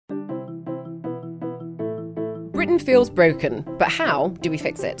Britain feels broken, but how do we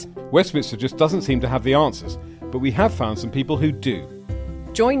fix it? Westminster just doesn't seem to have the answers, but we have found some people who do.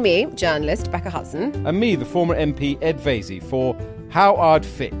 Join me, journalist Becca Hudson. And me, the former MP Ed Vaizey, for How I'd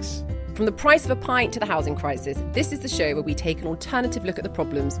Fix. From the price of a pint to the housing crisis, this is the show where we take an alternative look at the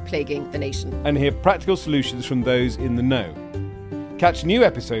problems plaguing the nation. And hear practical solutions from those in the know. Catch new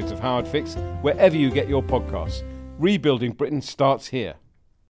episodes of How I'd Fix wherever you get your podcasts. Rebuilding Britain starts here.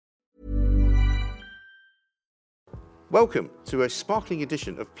 Welcome to a sparkling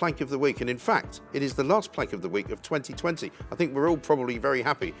edition of Plank of the Week, and in fact, it is the last Plank of the Week of 2020. I think we're all probably very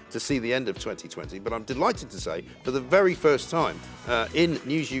happy to see the end of 2020, but I'm delighted to say, for the very first time in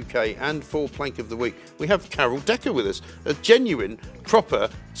News UK and for Plank of the Week, we have Carol Decker with us, a genuine, proper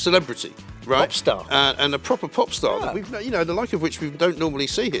celebrity. Right, pop star, and a proper pop star yeah. that we've, the like of which we don't normally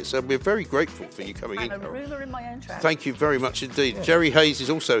see here. So we're very grateful for you coming in. I'm a ruler in my own track. Thank you very much indeed. Yeah. Jerry Hayes is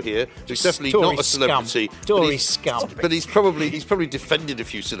also here. He's definitely Tory not a celebrity. Tory scum. But he's probably defended a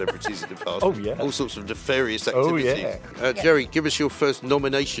few celebrities in the past. Oh yeah, all sorts of nefarious activities. Oh yeah. Jerry, give us your first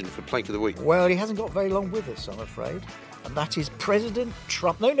nomination for Plank of the Week. Well, he hasn't got very long with us, I'm afraid. And that is President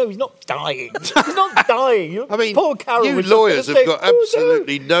Trump. No, he's not dying. He's not dying. I mean, poor Carol. you lawyers have got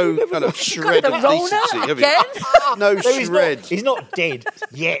absolutely no kind of shred of decency, have you? No shred. He's not dead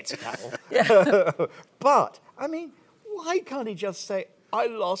yet, Carol. Yeah. But, I mean, why can't he just say, I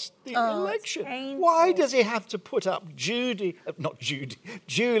lost the election? Why does he have to put up Julie,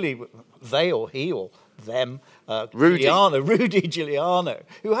 they or he or them, Rudy Giuliano,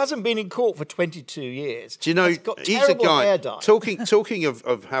 who hasn't been in court for 22 years. Do you know, he's a guy, talking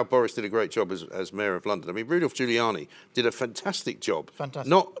of how Boris did a great job as Mayor of London. I mean, Rudolph Giuliani did a fantastic job.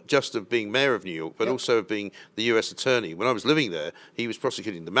 Not just of being Mayor of New York, but also of being the US Attorney. When I was living there, he was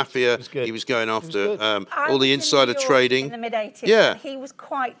prosecuting the mafia. He was going after all the insider trading. In the mid-80s, yeah. He was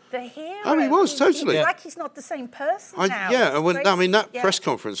quite the hero. Oh, he was, totally. He's like he's not the same person now. Yeah, that press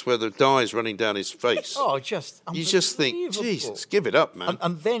conference where the dye is running down his face. You just think, Jesus, give it up, man.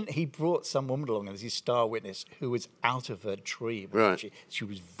 And then he brought some woman along as his star witness who was out of her dream. Right. She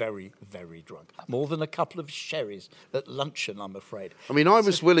was very, very drunk. More than a couple of sherries at luncheon, I'm afraid. I mean, I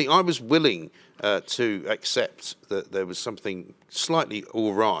was willing to accept that there was something slightly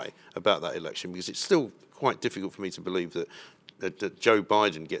awry about that election, because it's still quite difficult for me to believe that Joe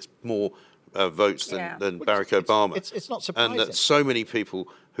Biden gets more votes than Barack Obama. It's not surprising. And that so many people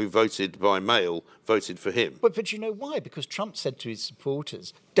who voted by mail voted for him. But you know why? Because Trump said to his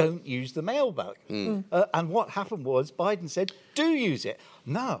supporters, don't use the mail ballot. And what happened was Biden said, do use it.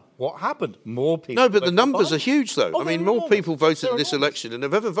 Now, what happened? More people. No, but the numbers are huge, though. I mean, more people voted in this election than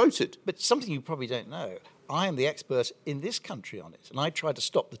have ever voted. But something you probably don't know, I am the expert in this country on it, and I tried to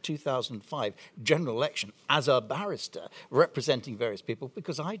stop the 2005 general election as a barrister representing various people,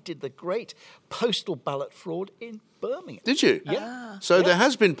 because I did the great postal ballot fraud in Birmingham. Did you? Yeah. So there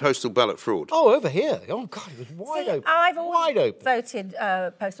has been postal ballot fraud. Oh, over here. Oh, God, it was wide open. I've always open. voted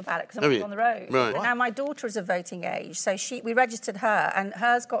postal ballot because I'm on the road. Right. And now my daughter is of voting age, so we registered her, and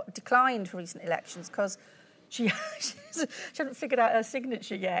hers got declined for recent elections because she hasn't figured out her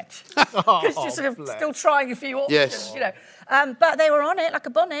signature yet. She's sort of still trying a few options, But they were on it like a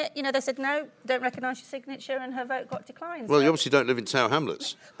bonnet. They said, no, don't recognise your signature, and her vote got declined. Well, you obviously don't live in Tower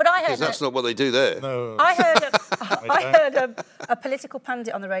Hamlets. But I heard because that's not what they do there. No. I heard a political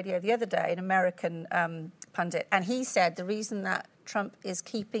pundit on the radio the other day, an American pundit, and he said the reason that Trump is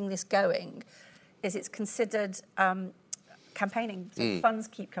keeping this going is it's considered campaigning, so funds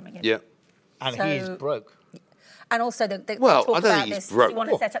keep coming in. Yeah. And he's broke. And also, they well, talk I don't about think he's this. broke. You want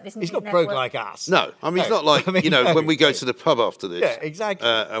to set up this He's new not broke network. like us. No, I mean, it's not like, when we go to the pub after this. Yeah, exactly.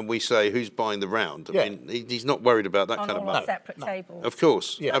 And we say, who's buying the round? I mean, he's not worried about that On kind of all money. separate tables. Of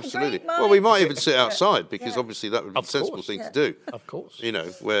course, Yeah. absolutely. Great Well, we might mind. even sit outside, because obviously that would be a sensible thing to do. Of course.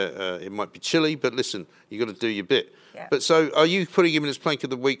 Where it might be chilly, but listen, you've got to do your bit. Yeah. But so, are you putting him in as Plank of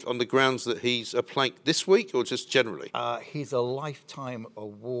the Week on the grounds that he's a plank this week, or just generally? He's a lifetime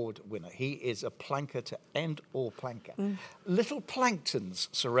award winner. He is a planker to end all planker. Little planktons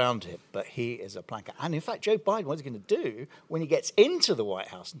surround him, but he is a planker. And in fact, Joe Biden, what he's going to do when he gets into the White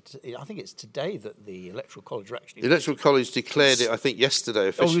House, and I think it's today that the Electoral College are actually... The Electoral College declared it, I think, yesterday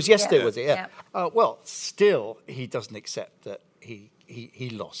officially. Oh, it was yesterday, Yeah. was it? Yeah. Well, still, he doesn't accept that he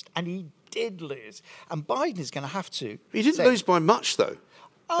lost. And he did lose. And Biden is going to have to... He didn't lose by much, though.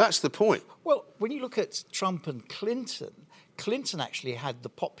 That's the point. Well, when you look at Trump and Clinton actually had the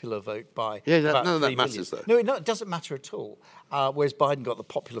popular vote by none about of that 3 matters, million. though. No, it doesn't matter at all. Whereas Biden got the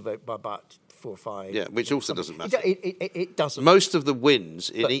popular vote by about 4 or 5. Yeah, which also doesn't matter. It doesn't. Most of the wins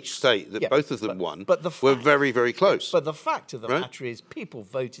in each state that both of them won were very, very close. But the fact of the matter is, people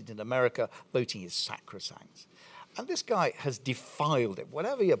voted in America. Voting is sacrosanct. And this guy has defiled it.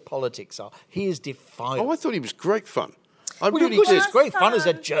 Whatever your politics are, he has defiled it. I thought he was great fun. I Well, really of course, did. it's great fun as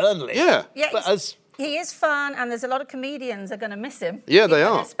a journalist. Yeah. But as he is fun, and there's a lot of comedians are going to miss him. Yeah, they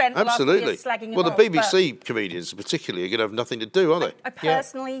People are. have spent the last few Absolutely. years slagging him Well, the off, BBC comedians particularly are going to have nothing to do, are they? I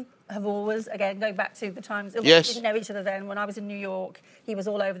personally have always, again, going back to the times we Yes. didn't know each other then. When I was in New York, he was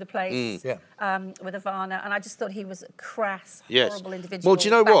all over the place with Ivana, and I just thought he was a crass, horrible individual. Well, do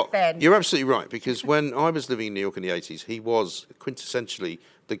you know back what? Then. You're absolutely right, because when I was living in New York in the 80s, he was quintessentially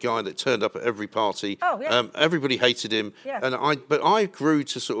the guy that turned up at every party. Oh, yeah. Everybody hated him. Yeah. But I grew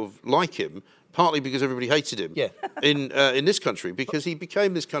to sort of like him, partly because everybody hated him in this country, because he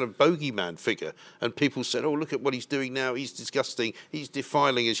became this kind of bogeyman figure, and people said, "Oh, look at what he's doing now. He's disgusting. He's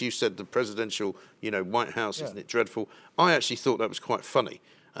defiling," as you said, the presidential, White House. Isn't it dreadful? I actually thought that was quite funny.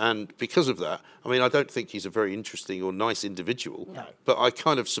 And because of that, I mean, I don't think he's a very interesting or nice individual, but I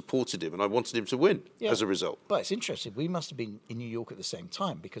kind of supported him and I wanted him to win as a result. But it's interesting. We must have been in New York at the same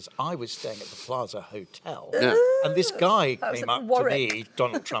time, because I was staying at the Plaza Hotel, and this guy came up to me,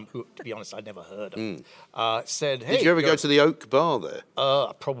 Donald Trump, who, to be honest, I'd never heard of, said, "Hey, Did you ever go to the Oak Bar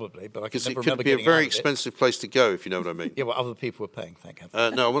there? Probably, but I could Because never it remember could be a getting very out of it. expensive place to go, if you know what I mean. Yeah, well, other people were paying, thank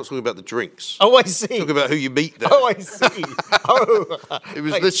heaven. No, I'm not talking about the drinks. Oh, I see. Talking about who you meet there. Oh, I see. It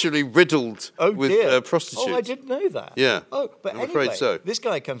was literally riddled with prostitutes. Oh, I didn't know that. Yeah. Oh, but I'm anyway, afraid so. this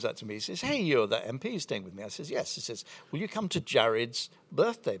guy comes up to me. He says, "Hey, you're that MP staying with me." I says, "Yes." He says, "Will you come to Jared's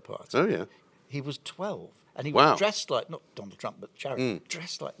birthday party?" Oh, yeah. He was 12. And he Wow. was dressed like, not Donald Trump, but Jared,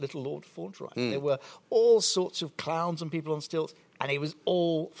 dressed like little Lord Fauntleroy. There were all sorts of clowns and people on stilts, and it was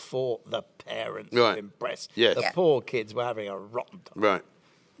all for the parents to impress. Yes. The poor kids were having a rotten time. Right.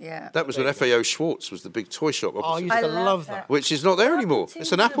 Yeah. That was when FAO Schwartz was the big toy shop Oh, I opposite. used to love that. Which is not there anymore.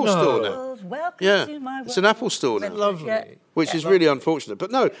 It's an Apple store now. Welcome Yeah, to my it's an Apple store now. Lovely. Yeah. Which is really unfortunate. But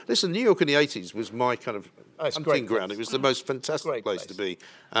no, listen, New York in the 80s was my kind of it's a hunting great ground. place. It was the most fantastic Great place to place. be.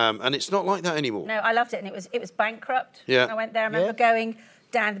 And it's not like that anymore. No, I loved it, and it was bankrupt. Yeah. When I went there. I remember going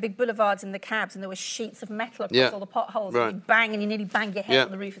down the big boulevards in the cabs, and there were sheets of metal across all the potholes. Right. And you bang, and you nearly bang your head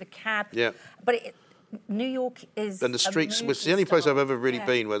on the roof of the cab. Yeah. But New York is. And the streets, it's the only place I've ever really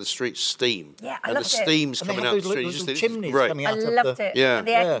been where the streets steam. Yeah, I and loved the it. steam's And they coming had out the those street. You little just think, chimneys this is great. coming I out of loved the... it. Yeah. And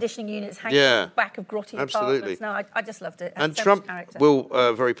the air conditioning units hanging Yeah. at the back of grotty Absolutely. apartments. No, I just loved it. It had And so much Trump character.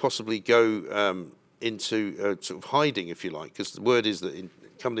 will very possibly go into sort of hiding, if you like, because the word is that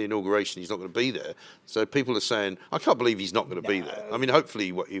come the inauguration, he's not going to be there. So people are saying, I can't believe he's not going to be there. I mean, hopefully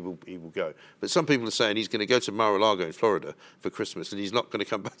he will go. But some people are saying he's going to go to Mar-a-Lago in Florida for Christmas, and he's not going to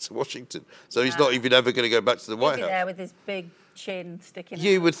come back to Washington. So he's not even ever going to go back to the White He'll be House. there with his big chin sticking out.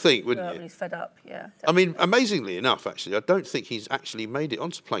 You would think, wouldn't you? He's fed up, yeah. I mean, amazingly enough, actually, I don't think he's actually made it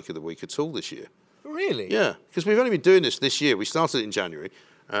onto Plank of the Week at all this year. Really? Yeah, because we've only been doing this year. We started it in January.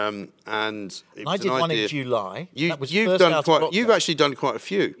 And it I was did an one idea. in July. That was You've first done out of quite. lockdown. You've actually done quite a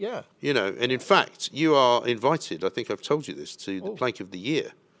few. Yeah. You know, and in fact, you are invited. I think I've told you this to the Plank of the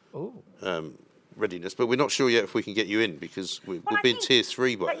Year readiness, but we're not sure yet if we can get you in because we'll Well, I be in think, tier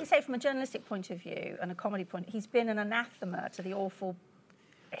 3 by like then. you say, from a journalistic point of view and a comedy point, he's been an anathema to the awful,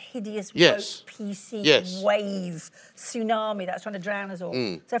 hideous, Yes. woke, PC Yes. wave tsunami that's trying to drown us all.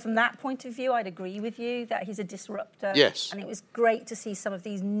 Mm. So from that point of view, I'd agree with you that he's a disruptor. Yes. And it was great to see some of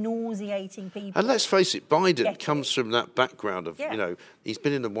these nauseating people. And let's face it, Biden Get comes it. from that background of, Yeah. you know, he's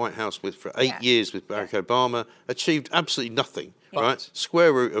been in the White House for 8 Yeah. years with Barack Obama, achieved absolutely nothing, But- right?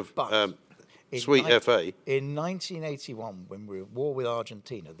 Square root of In sweet ni- FA. In 1981, when we were at war with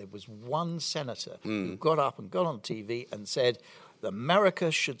Argentina, there was one senator Hmm. who got up and got on TV and said that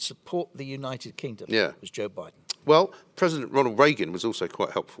America should support the United Kingdom. Yeah. It was Joe Biden. Well, President Ronald Reagan was also quite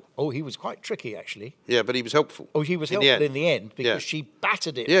helpful. Oh, he was quite tricky, actually. Yeah, but he was helpful. Oh, he was in helpful the in the end because Yeah. she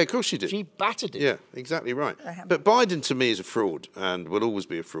battered it. Yeah, of course she did. She battered it. Yeah, exactly right. But Biden, to me, is a fraud and will always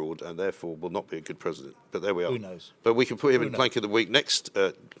be a fraud and therefore will not be a good president. But there we are. Who knows? But we can put him Who in knows? Plank of the Week next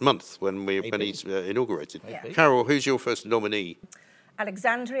month when Maybe. he's inaugurated. Maybe. Carol, who's your first nominee?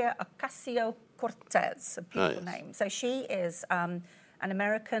 Alexandria Ocasio-Cortez, a beautiful yes. name. So she is an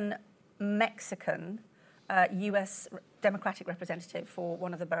American-Mexican U.S. Democratic representative for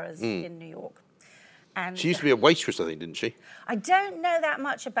one of the boroughs in New York. And She used to be a waitress, I think, didn't she? I don't know that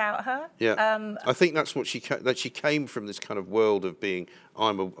much about her. Yeah. I think that's what she came from, this kind of world of being,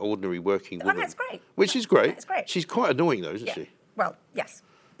 I'm an ordinary working woman. that's great. Which is great. That's great. She's quite annoying, though, isn't Yeah. she? Well, yes,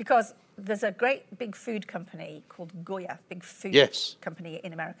 because there's a great big food company called Goya, big food Yes. company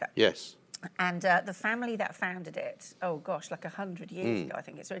in America. Yes. And the family that founded it, oh gosh, like 100 years ago, I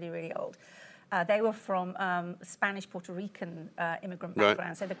think it's really, really old. They were from Spanish Puerto Rican immigrant Right.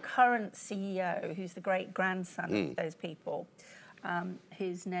 background. So the current CEO, who's the great grandson of those people,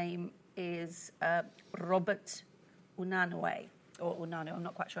 his name is Robert Unanue, or Unanu, I'm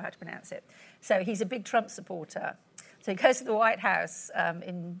not quite sure how to pronounce it. So he's a big Trump supporter. So he goes to the White House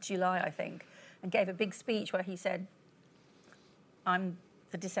in July, I think, and gave a big speech where he said, I'm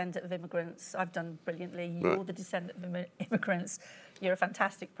the descendant of immigrants. I've done brilliantly. You're the descendant of immigrants. You're a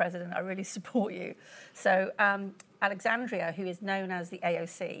fantastic president. I really support you. So Alexandria, who is known as the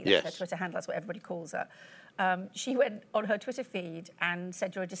AOC, that's her Twitter handle, that's what everybody calls her, she went on her Twitter feed and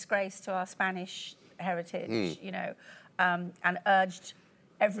said, you're a disgrace to our Spanish heritage, you know, and urged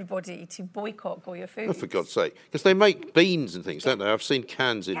everybody to boycott Goya Foods. Oh, for God's sake. Because they make beans and things, don't they? I've seen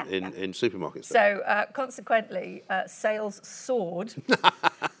cans in supermarkets. So, consequently, sales soared,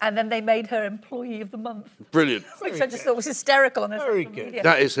 and then they made her Employee of the Month. Brilliant. Which I just thought was hysterical on their Very social good. media.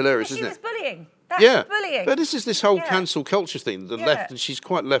 That is hilarious, Yeah, isn't she it? was bullying. That's bullying. But this is this whole Yeah. cancel culture thing, the Yeah. left, and she's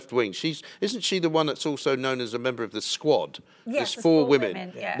quite left-wing. Isn't she the one that's also known as a member of the Squad? Yes, There's four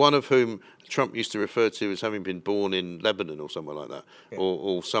women, yeah. one of whom Trump used to refer to as having been born in Lebanon or somewhere like that,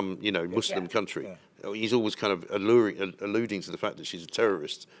 or some, Muslim country. He's always kind of alluding to the fact that she's a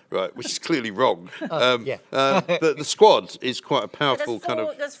terrorist, right, which is clearly wrong. But the Squad is quite a powerful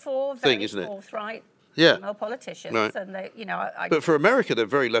There's four thing, very isn't it? forthright Yeah. female politicians, Right. and they, But for America, they're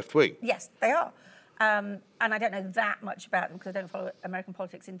very left-wing. yes, they are. And I don't know that much about them because I don't follow American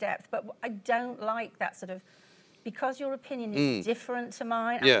politics in depth. But I don't like that sort of, because your opinion is different to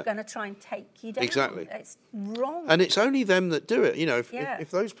mine, I'm going to try and take you down. Exactly. It's wrong. And it's only them that do it.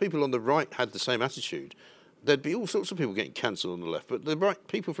 If those people on the right had the same attitude, there'd be all sorts of people getting cancelled on the left. But the right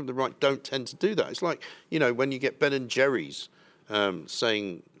people from the right don't tend to do that. It's like, when you get Ben and Jerry's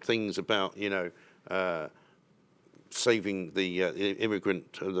saying things about, saving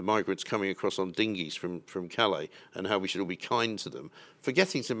the migrants coming across on dinghies from Calais, and how we should all be kind to them,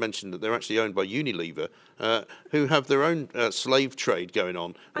 forgetting to mention that they're actually owned by Unilever, who have their own slave trade going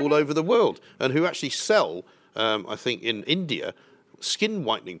on all over the world, and who actually sell, I think, in India, skin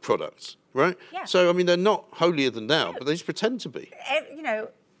whitening products, right? Yeah. So, I mean, they're not holier than thou, but they just pretend to be.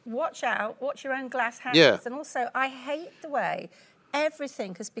 Watch out, watch your own glass house. Yeah. And also, I hate the way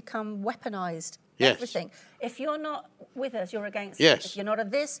everything has become weaponised. Yes. Everything. If you're not with us, you're against Yes. us. If you're not a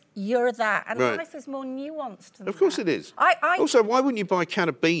this, you're a that. And Right. life is more nuanced than Of course that. it is. Also, why wouldn't you buy a can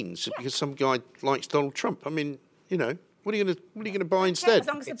of beans because some guy likes Donald Trump? I mean, what are you going to buy instead? as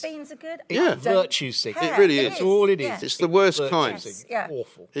long as the beans are good. Yeah. I don't Virtue signaling. care. It really is. That's all it is. Yeah. It's the worst Virtue kind. signaling. Yeah.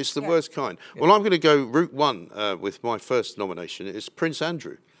 Awful. It's the worst kind. Well, I'm going to go route one with my first nomination. It's Prince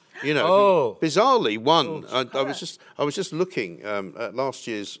Andrew. Oh. Who bizarrely won. I was just looking at last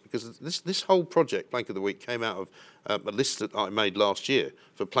year's, because this whole project, Plank of the Week, came out of a list that I made last year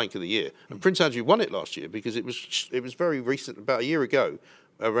for Plank of the Year, and Prince Andrew won it last year because it was very recent, about a year ago.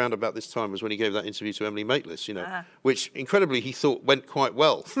 Around about this time was when he gave that interview to Emily Maitlis, which incredibly he thought went quite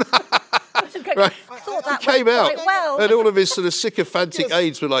well. Right. I thought that He came went out, quite well. and all of his sort of sycophantic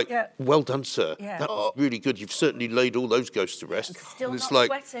aides were like, Yeah. "Well done, sir. Yeah. That was really good. You've certainly laid all those ghosts to rest." Still and it's not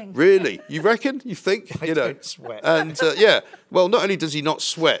like, sweating. really? You reckon? You think? I don't sweat. And well, not only does he not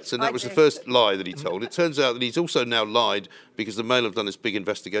sweat, and that I was the do. first lie that he told. It turns out that he's also now lied because the Mail have done this big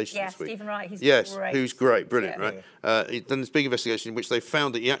investigation Yeah, this week. Stephen Wright, he's great. who's great, brilliant, Yeah. right? He's done this big investigation in which they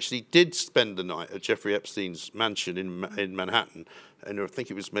found that he actually did spend the night at Jeffrey Epstein's mansion in Manhattan, and I think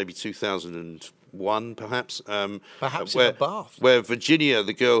it was maybe 2001, perhaps. Perhaps in a bath. Where Virginia,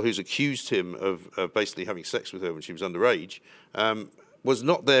 the girl who's accused him of basically having sex with her when she was underage, was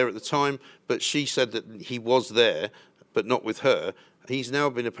not there at the time, but she said that he was there, but not with her. He's now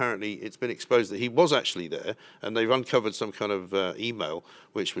been it's been exposed that he was actually there, and they've uncovered some kind of email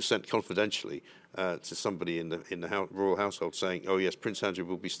which was sent confidentially to somebody in the royal household saying, "Oh yes, Prince Andrew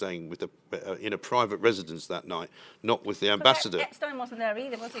will be staying in a private residence that night, not with the ambassador." But Epstein wasn't there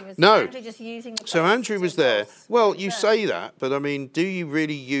either, was he? Was No. Andrew just using the So place Andrew to was there. boss? Well, you Yeah. say that, but I mean, do you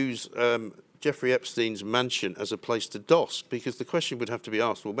really use Jeffrey Epstein's mansion as a place to doss? Because the question would have to be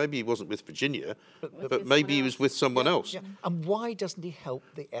asked, well, maybe he wasn't with Virginia, but maybe he was with someone else. Yeah. And why doesn't he help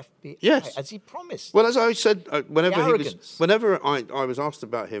the FBI Yes. as he promised? Well, as I said, whenever arrogance. I was asked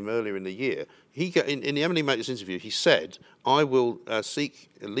about him earlier in the year, in the Emily Maitlis interview, he said, "I will seek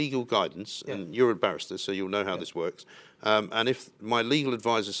legal guidance," and you're a barrister, so you'll know how this works. And if my legal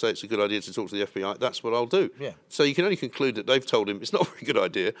advisors say it's a good idea to talk to the FBI, that's what I'll do. Yeah. So you can only conclude that they've told him it's not a very good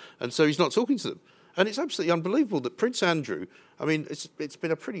idea, and so he's not talking to them. And it's absolutely unbelievable that Prince Andrew, I mean, it's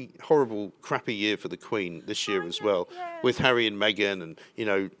been a pretty horrible, crappy year for the Queen this year as well, with Harry and Meghan, and,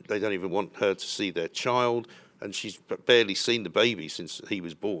 they don't even want her to see their child, and she's barely seen the baby since he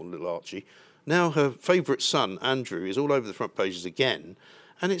was born, little Archie. now her favourite son, Andrew, is all over the front pages again.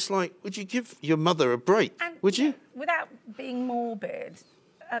 And it's like, would you give your mother a break? And, would you? Without being morbid,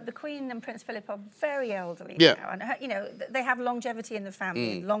 the Queen and Prince Philip are very elderly Yeah. now. And, they have longevity in the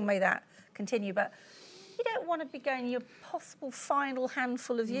family. Long may that continue. But you don't want to be going your possible final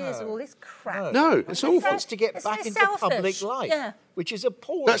handful of years of all this crap. No, it's awful. He wants to get It's back so into selfish. public life, Yeah. which is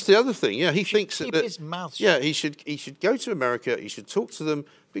appalling. That's the other thing. Yeah, he should thinks keep that his mouth Yeah, shut. he should go to America. He should talk to them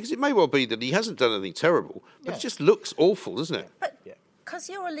because it may well be that he hasn't done anything terrible, but Yeah. it just looks awful, doesn't it? But because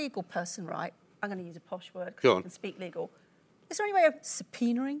you're a legal person, right? I'm going to use a posh word Go because on. I can speak legal. Is there any way of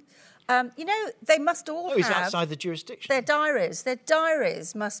subpoenaing? They must all No, he's have outside the jurisdiction. their diaries. Their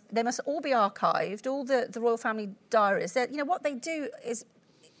diaries must all be archived. All the royal family diaries. What they do is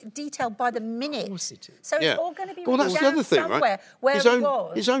detailed by the minute. Of course it is. So Yeah. it's all going to be Well, that's written the other down thing, somewhere right? where His it own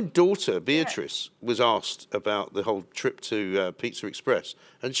was. his own daughter, Beatrice, was asked about the whole trip to Pizza Express,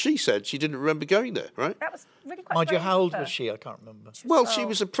 and she said she didn't remember going there. Right? That was really quite. Mind you, brave how old of her. was she? I can't remember. Well, she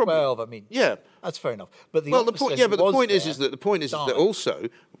was a problem. 12, I mean. Yeah. That's fair enough. But the Well, the officer point, who but the was point is there that died. also,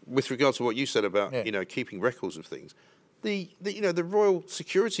 with regard to what you said about Yeah. keeping records of things, the royal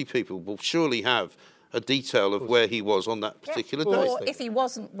security people will surely have a detail of where he was on that particular of day. course. Or if he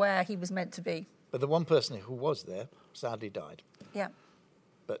wasn't where he was meant to be. But the one person who was there sadly died. Yeah.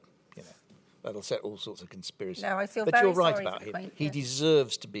 But, that'll set all sorts of conspiracies. No, I feel but very you're right sorry about for him. Queen, He yeah.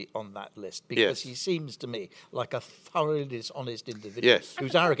 deserves to be on that list because Yes. he seems to me like a thoroughly dishonest individual Yes.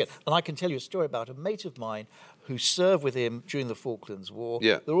 who's arrogant. And I can tell you a story about a mate of mine who served with him during the Falklands War.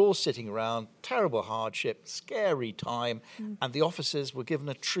 Yeah. They're all sitting around, terrible hardship, scary time, and the officers were given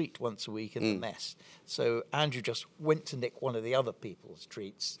a treat once a week in the mess. So Andrew just went to nick one of the other people's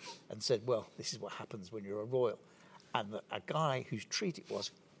treats and said, well, this is what happens when you're a royal. And a guy whose treat it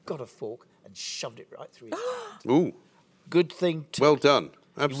was got a fork and shoved it right through his hand. Ooh, Good thing to well done.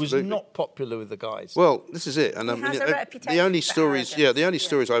 He Absolutely. was not popular with the guys. Well, this is it, and He has a reputation the only for stories, arrogance, the only yeah.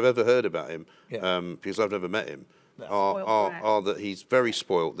 stories I've ever heard about him, Yeah. because I've never met him, Spoiled brat. are that he's very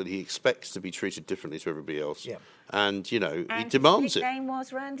spoilt, that he expects to be treated differently to everybody else, Yeah. and he And demands his it. nickname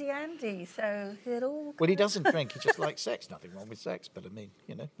was Randy Andy, so it all. Well, he doesn't drink. He just likes sex. Nothing wrong with sex, but I mean,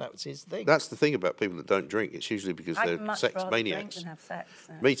 that was his thing. That's the thing about people that don't drink. It's usually because I'd they're much sex rather drink maniacs. than have sex.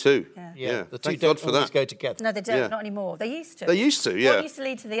 So. Me too. Yeah. Yeah, the two thank don't God for always that. go together. No, they don't. Yeah. Not anymore. They used to. They used to, yeah. One used to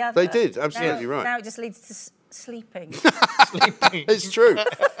lead to the other. They did, absolutely now, right. Now it just leads to sleeping. Sleeping. It's true.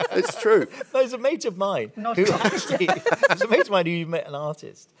 It's true. There's a mate of mine Not who right. actually. There's a mate of mine who you've met, an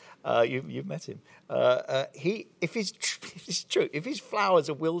artist. You've met him. If his flowers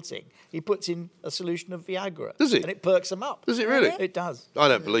are wilting, he puts in a solution of Viagra. Does he? And it perks them up. Does it really? It does. I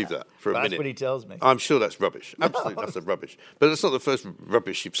don't believe that for a That's minute. what he tells me. I'm sure that's rubbish. Absolutely, that's rubbish. But that's not the first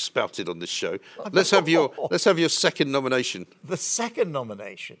rubbish you've spouted on this show. Let's have your second nomination. The second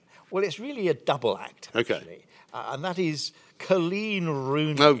nomination, well, it's really a double act, Okay. actually. And that is Colleen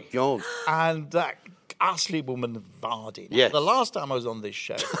Rooney. Oh God. And that ghastly woman Vardy. Now, Yes. The last time I was on this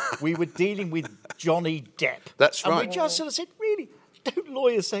show, we were dealing with Johnny Depp. That's and right. we just sort of said, really, don't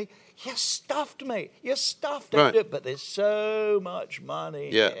lawyers say, you're stuffed, mate. You're stuffed. Don't Right. do it. But there's so much money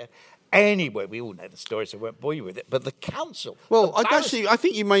Yeah. here. Anyway, we all know the story, so I won't bore you with it. But the council... Well, the barristers- I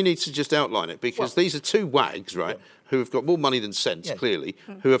think you may need to just outline it because Well- these are two wags, right, who have got more money than sense, Yeah. clearly,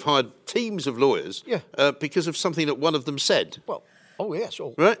 who have hired teams of lawyers Yeah. because of something that one of them said. Well, oh yes,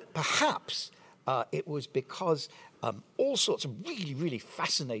 or Right. perhaps it was because all sorts of really, really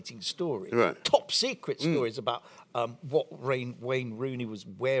fascinating stories, Right. top secret stories about what Wayne Rooney was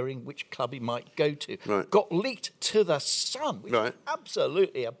wearing, which club he might go to, Right. got leaked to the Sun, which Right. is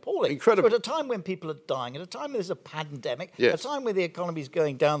absolutely appalling. Incredible. So at a time when people are dying, at a time when there's a pandemic, Yes. at a time when the economy's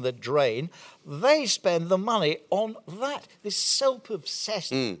going down the drain, they spend the money on that. This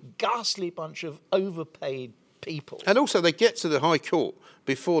self-obsessed, ghastly bunch of overpaid people. And also, they get to the High Court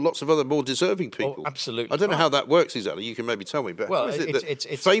before lots of other more deserving people. absolutely I don't know right. how that works exactly. You can maybe tell me. But Well, how is it it's- that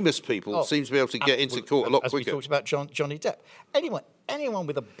it's- famous people Oh, seem to be able to get into well, court a lot as quicker? we talked about Johnny Depp. Anyone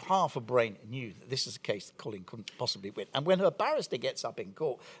with a half a brain knew that this is a case that Colin couldn't possibly win. And when her barrister gets up in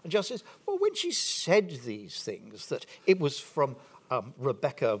court and just says, well, when she said these things, that it was from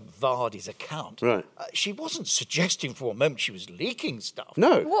Rebecca Vardy's account, Right. She wasn't suggesting for a moment she was leaking stuff.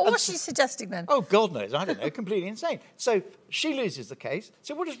 No. What was she suggesting then? Oh, God knows. I don't know. Completely insane. So she loses the case.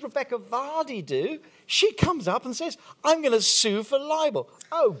 So what does Rebecca Vardy do? She comes up and says, I'm going to sue for libel.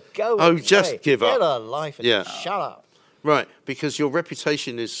 Oh, go Oh, away. just give Get up. a life and Yeah. shut up. Right, because your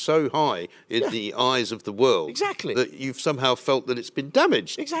reputation is so high in the eyes of the world Exactly. that you've somehow felt that it's been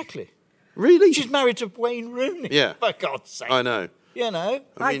damaged. Exactly. Really? She's married to Wayne Rooney. Yeah. For God's sake. I know. You know?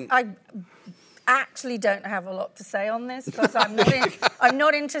 I mean, I actually don't have a lot to say on this because I'm I'm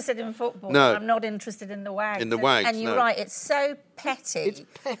not interested in football. No. I'm not interested in the Wags. In the Wags, And you're no. right, it's so petty. It's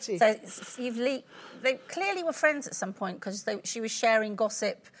petty. So they clearly were friends at some point because she was sharing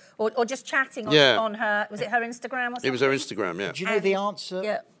gossip or just chatting on her, was it her Instagram or something? It was her Instagram, yeah. Do you know the answer?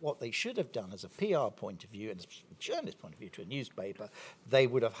 Yeah. What they should have done as a PR point of view and as a journalist point of view to a newspaper, they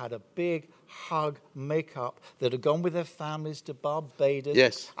would have had a big hug, make-up, that had gone with their families to Barbados.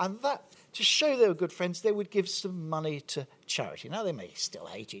 Yes. And that, to show they were good friends, they would give some money to charity. Now, they may still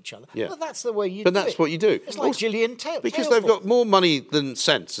hate each other, Yeah. but that's the way you do it. But that's what you do. It's like Also, Gillian Taylor. Because they've got more money than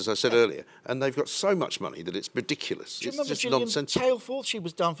sense, as I said earlier, and they've got so much money that it's ridiculous. Do you It's remember just Gillian nonsensical. Tailful? She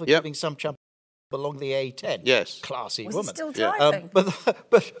was done for Yep. giving some chap along the A10. Yes. Classy Was woman. he still Yeah. driving? But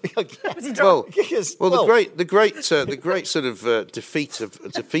Was he Well, driving? yes, the great sort of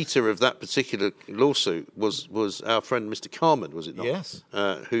defeater of that particular lawsuit was our friend Mr. Carman, was it not? Yes.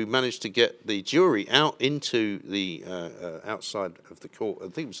 Who managed to get the jury out into the outside of the court. I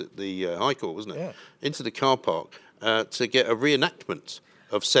think it was at the High Court, wasn't it? Yeah. Into the car park to get a reenactment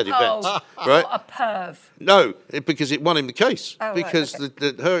of said event. Oh, right? what a perv. No, because it won him the case. Oh, right, because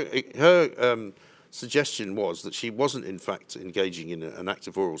okay. her suggestion was that she wasn't, in fact, engaging in an act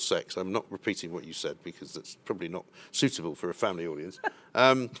of oral sex. I'm not repeating what you said because that's probably not suitable for a family audience.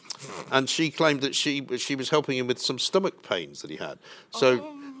 And she claimed that she was helping him with some stomach pains that he had. So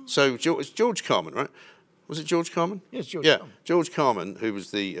George Carman, right? Was it George Carman? Yes, George Yeah, Carman. George Carman, who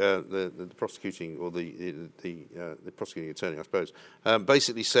was the prosecuting or the prosecuting attorney, I suppose,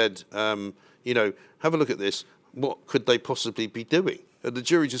 basically said, have a look at this. What could they possibly be doing? And the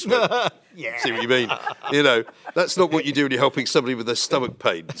jury just went, see what you mean? That's not what you do when you're helping somebody with their stomach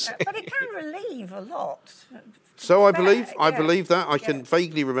pains. But it can relieve a lot. So I Fair, believe yeah. that. I can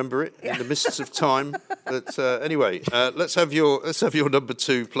vaguely remember it in the mists of time. But anyway, let's have your number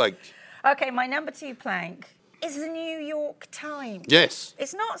 2 plank. Okay, my number 2 plank is the New York Times. Yes.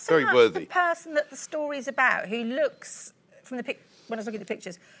 It's not so Very much worthy. the person that the story's about, who looks, from the when I was looking at the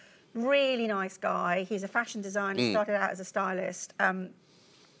pictures, really nice guy. He's a fashion designer, started out as a stylist.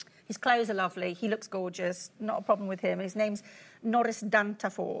 His clothes are lovely. He looks gorgeous. Not a problem with him. His name's Norris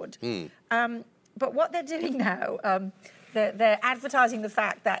Dantaford. But what they're doing now, they're advertising the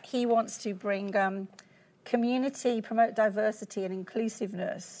fact that he wants to bring community, promote diversity and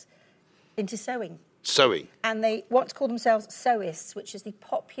inclusiveness into sewing. Sewing. And they want to call themselves sewists, which is the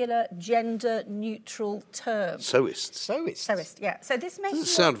popular gender-neutral term. Sewists. Sewist, yeah. So this makes Doesn't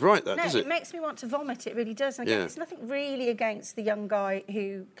sound right, that, no, does it? it makes me want to vomit. It really does. And again, Yeah. it's nothing really against the young guy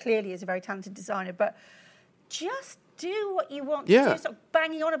who clearly is a very talented designer, but just do what you want to Yeah. do. Stop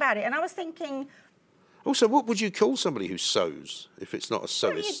banging on about it. And I was thinking, Also, what would you call somebody who sews if it's not a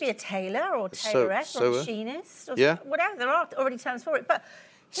well, you'd sewist? be a tailor or sew- tailoress or sewer? machinist or Yeah. whatever. There are already terms for it, but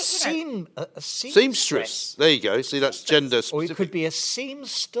A Seamstress. There you go. See, that's gender Or specific. it could be a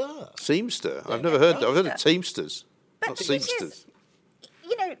seamster. Seamster. I've never heard that. I've heard of Teamster. Teamsters, But not this Seamsters. is-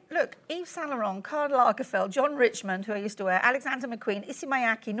 look, Yves Saint Laurent, Karl Lagerfeld, John Richmond, who I used to wear, Alexander McQueen, Issey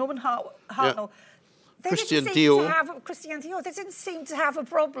Miyake, Norman Hartnell. They Christian didn't seem Dior. to have Christian Dior. They didn't seem to have a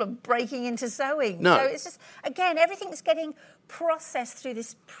problem breaking into sewing. No. So it's just, again, everything's getting processed through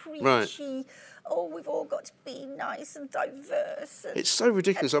this preachy, Right. we've all got to be nice and diverse. And, It's so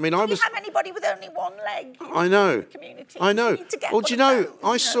ridiculous. I mean, I do was. you have anybody with only one leg? I know. Community. I know. You need to get Well, one do you of know, those,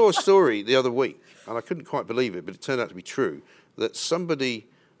 I you saw a story the other week, and I couldn't quite believe it, but it turned out to be true, that somebody,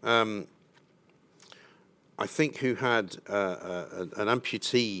 I think, who had an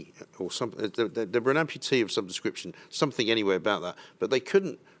amputee or something, they were an amputee of some description, something anyway about that, but they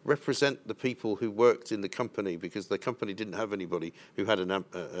couldn't represent the people who worked in the company because the company didn't have anybody who had an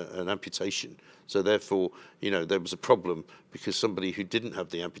amputation. So therefore, there was a problem because somebody who didn't have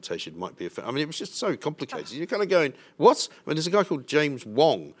the amputation might be affected. I mean, it was just so complicated. You're kind of going, what? I mean, there's a guy called James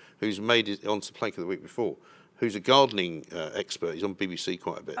Wong who's made it onto Plank of the Week before, who's a gardening expert. He's on BBC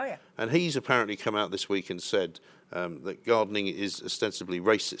quite a bit. Oh, yeah. And he's apparently come out this week and said that gardening is ostensibly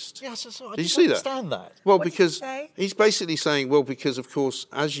racist. Yes, I Did you see that? understand that. Well, What did he because say? he's basically saying, well, because of course,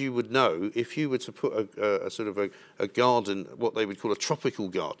 as you would know, if you were to put a sort of a garden, what they would call a tropical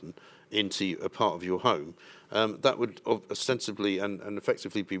garden, into a part of your home, that would ostensibly and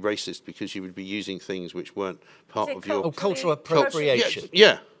effectively be racist because you would be using things which weren't part Is it of your... Oh, cultural appropriation.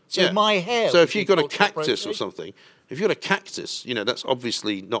 Yeah. So my hair So would if be you've got a cultural cactus or appropriation? something, If you've got a cactus, that's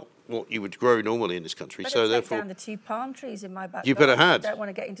obviously not what you would grow normally in this country. But so take therefore, down the 2 palm trees in my backyard. you better had. I don't want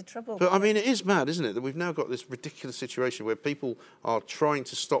to get into trouble. But I mean, it is mad, isn't it, that we've now got this ridiculous situation where people are trying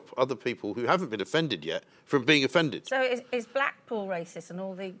to stop other people who haven't been offended yet from being offended. So is Blackpool racist and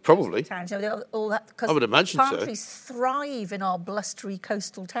all the Probably. coastal towns? All that, 'cause I would imagine palm so. trees thrive in our blustery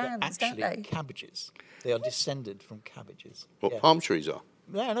coastal towns, Actually, don't they? cabbages. They are descended from cabbages. What Yeah. palm trees are.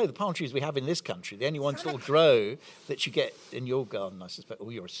 No, the palm trees we have in this country, the only ones that'll grow that you get in your garden, I suspect, or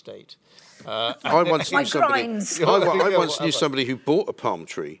your estate. I once My knew somebody. grinds. I once knew somebody who bought a palm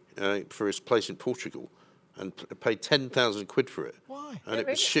tree for his place in Portugal, and paid 10,000 quid for it. Why? And it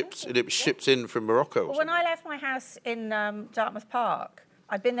really? was shipped. And it was shipped in from Morocco. Or Well, when something. I left my house in Dartmouth Park,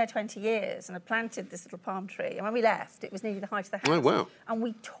 I'd been there 20 years and I planted this little palm tree. And when we left, it was nearly the height of the house. Oh, wow. And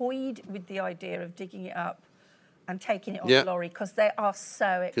we toyed with the idea of digging it up and taking it on Yeah. the lorry because they are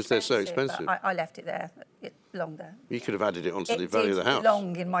so expensive. 'Cause they're so But expensive. I left it there. It belonged there. You could have added it onto the It value did of the house.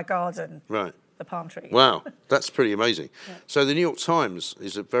 belong in my garden, Right. the palm tree. Wow, that's pretty amazing. So the New York Times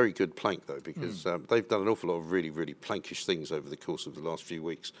is a very good plank, though, because they've done an awful lot of really, really plankish things over the course of the last few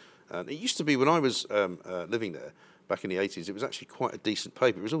weeks. And it used to be when I was living there back in the 80s, it was actually quite a decent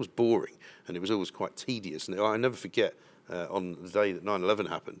paper. It was always boring and it was always quite tedious. And I never forget on the day that 9/11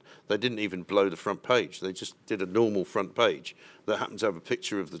 happened, they didn't even blow the front page. They just did a normal front page that happened to have a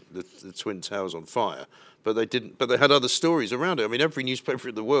picture of the Twin Towers on fire. But they didn't. But they had other stories around it. I mean, every newspaper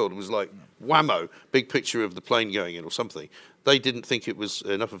in the world was like, whammo, big picture of the plane going in or something. They didn't think it was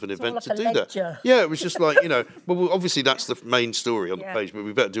enough of an event more to like do a that. ledger. Yeah, it was just like, well, obviously that's the main story on the Yeah. page, but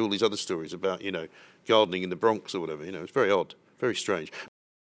we better do all these other stories about, gardening in the Bronx or whatever. It's very odd, very strange.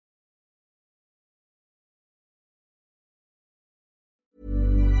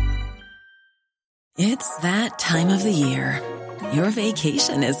 It's that time of the year. Your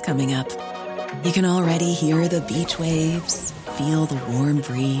vacation is coming up. You can already hear the beach waves, feel the warm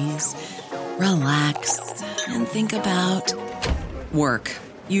breeze, relax, and think about work.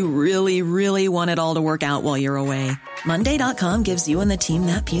 You really, really want it all to work out while you're away. Monday.com gives you and the team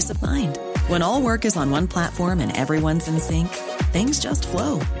that peace of mind. When all work is on one platform and everyone's in sync, things just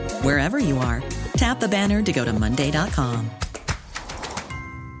flow. Wherever you are, tap the banner to go to Monday.com.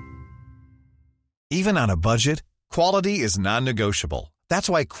 Even on a budget, quality is non-negotiable. That's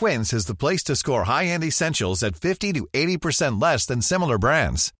why Quince is the place to score high-end essentials at 50 to 80% less than similar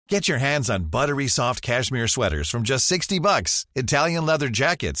brands. Get your hands on buttery soft cashmere sweaters from just $60, Italian leather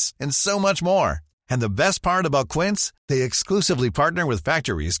jackets, and so much more. And the best part about Quince, they exclusively partner with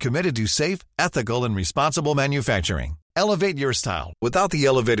factories committed to safe, ethical, and responsible manufacturing. Elevate your style without the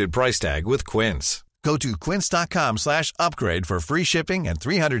elevated price tag with Quince. Go to quince.com/upgrade for free shipping and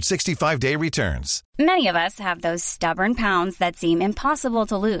 365-day returns. Many of us have those stubborn pounds that seem impossible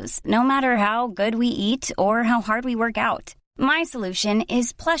to lose, no matter how good we eat or how hard we work out. My solution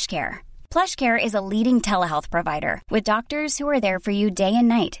is PlushCare. PlushCare is a leading telehealth provider with doctors who are there for you day and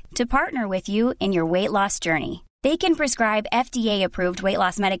night to partner with you in your weight loss journey. They can prescribe FDA-approved weight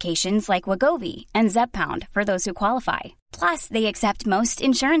loss medications like Wegovy and Zepbound for those who qualify. Plus, they accept most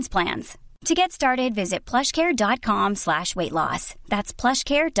insurance plans. To get started, visit plushcare.com/weightloss. That's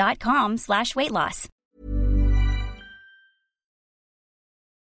plushcare.com/weightloss.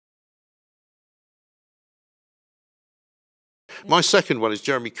 My second one is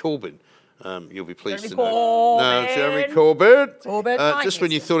Jeremy Corbyn. You'll be pleased Jeremy to know. Corbyn. No, Jeremy Corbyn. Corbyn, Just when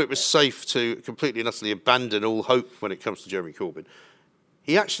you Mike. thought it was safe to completely and utterly abandon all hope when it comes to Jeremy Corbyn,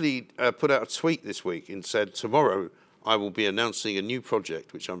 he actually put out a tweet this week and said, tomorrow I will be announcing a new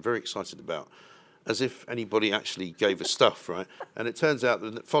project, which I'm very excited about, as if anybody actually gave a stuff, right? And it turns out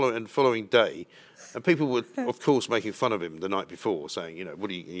that the following day, and people were, of course, making fun of him the night before, saying, what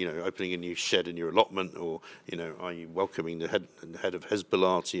are you, opening a new shed in your allotment, or, are you welcoming the head of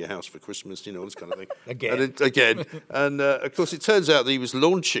Hezbollah to your house for Christmas, all this kind of thing. Again. And, of course, it turns out that he was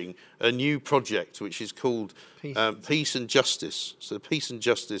launching a new project, which is called Peace and Justice. So the Peace and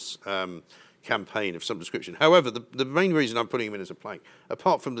Justice campaign of some description. However, the main reason I'm putting him in as a plank,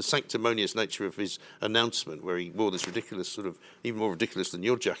 apart from the sanctimonious nature of his announcement, where he wore this ridiculous sort of, even more ridiculous than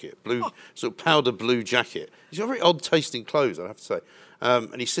your jacket, sort of powder blue jacket. He's got very odd tasting clothes, I have to say.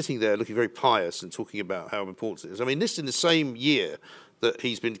 And he's sitting there looking very pious and talking about how important it is. I mean, this in the same year that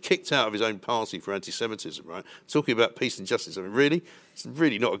he's been kicked out of his own party for anti-Semitism, right? Talking about peace and justice. I mean, really? It's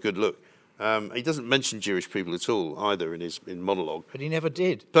really not a good look. He doesn't mention Jewish people at all either in his monologue. But he never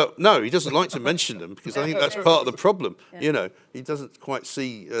did. But no, he doesn't like to mention them because I think that's part of the problem. He doesn't quite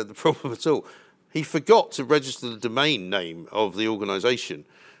see the problem at all. He forgot to register the domain name of the organisation,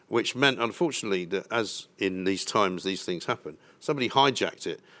 which meant, unfortunately, that as in these times these things happen, somebody hijacked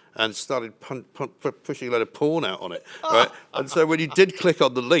it and started pushing a load of porn out on it, right? And so when you did click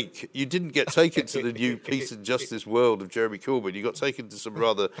on the link, you didn't get taken to the new peace and justice world of Jeremy Corbyn. You got taken to some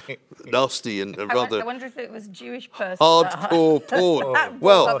rather nasty and rather... I wonder if it was a Jewish person. Hardcore porn.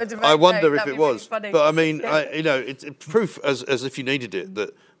 Well, I wonder if it was. But I mean, it's proof as if you needed it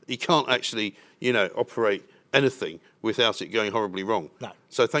that you can't actually, operate anything without it going horribly wrong. No.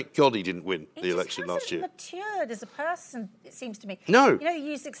 So thank God he didn't win the election last year. He matured as a person, it seems to me. No. He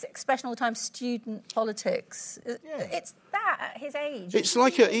used this expression all the time, student politics. It's that at his age. It's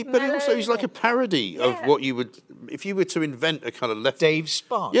like he's like a parody of what you would, if you were to invent a kind of left... Dave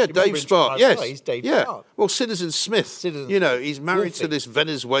Spark. Yeah, Dave Spark, yes. He's Dave Spark. Well, Citizen Smith, he's married to this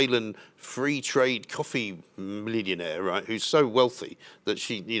Venezuelan free trade coffee millionaire, right, who's so wealthy that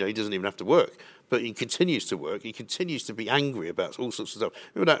he doesn't even have to work. But he continues to work. He continues to be angry about all sorts of stuff.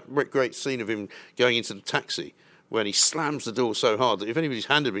 Remember that great scene of him going into the taxi when he slams the door so hard that if anybody's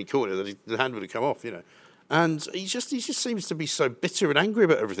hand had been caught in it, the hand would have come off, And he just seems to be so bitter and angry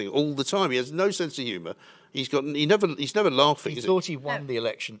about everything all the time. He has no sense of humour. He's never laughing. He thought he won the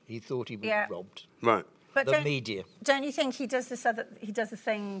election. He thought he was robbed. Right. But the media. Don't you think he does this the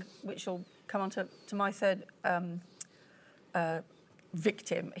thing which will come on to my third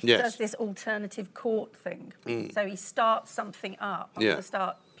victim? He does this alternative court thing. So he starts something up. I'm going to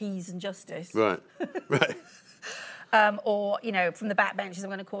start Peace and Justice. Right. Or, from the backbenches, I'm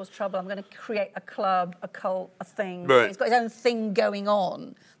going to cause trouble. I'm going to create a club, a cult, a thing. Right. He's got his own thing going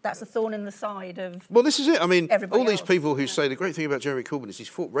on. That's a thorn in the side of... Well, this is it. I mean, all these else. people who say the great thing about Jeremy Corbyn is he's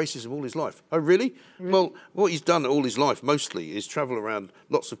fought racism all his life. Oh, really? Well, what he's done all his life, mostly, is travel around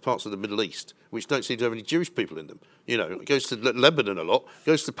lots of parts of the Middle East, which don't seem to have any Jewish people in them. Goes to Lebanon a lot,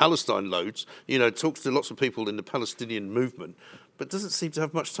 goes to Palestine loads, talks to lots of people in the Palestinian movement, but doesn't seem to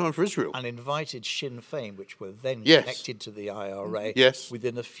have much time for Israel. And invited Sinn Féin, which were then connected to the IRA,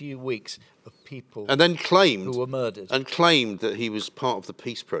 within a few weeks of people and then claimed who were murdered. And claimed that he was part of the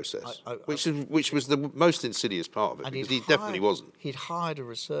peace process, which was the most insidious part of it, because he definitely wasn't. He'd hired a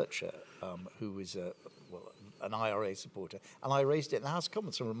researcher who was an IRA supporter, and I raised it in the House of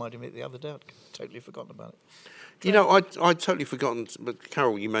Commons and reminded me the other day. I'd totally forgotten about it. I'd totally forgotten, but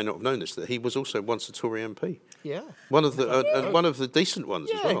Carol, you may not have known this, that he was also once a Tory MP. Yeah. One of the decent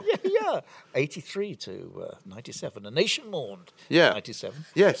ones as well. Yeah. 83 to 97. A nation mourned. Yeah. 97.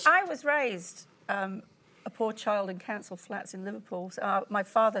 Yes. I was raised a poor child in council flats in Liverpool. So, my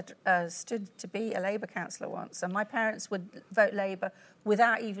father stood to be a Labour councillor once, and my parents would vote Labour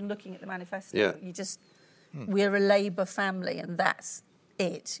without even looking at the manifesto. Yeah. We're a Labour family, and that's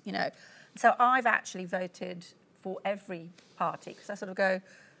it, So I've actually voted for every party, because I sort of go,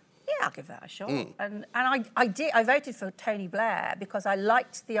 I'll give that a shot. And I did. I voted for Tony Blair because I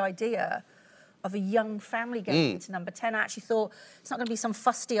liked the idea of a young family going into number 10. I actually thought it's not going to be some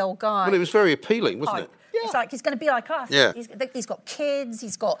fusty old guy. Well, it was very appealing, wasn't it? Yeah. It's like he's going to be like us. Yeah. He's got kids,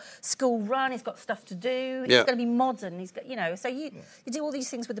 he's got school run, he's got stuff to do. He's going to be modern. He's got, so you do all these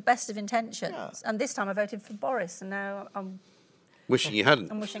things with the best of intentions. Yeah. And this time I voted for Boris, and now I'm wishing you hadn't.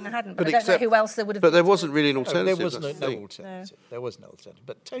 I'm wishing I hadn't, but I don't know who else there would have been. But there wasn't really an alternative. There was no alternative. There was no alternative.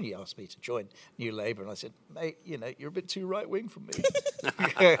 But Tony asked me to join New Labour, and I said, mate, you're a bit too right-wing for me.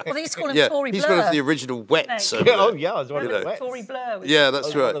 Well, they used to call him Tory Blur. He's one of the original wets. No. I was one of the wets. Tory Blur.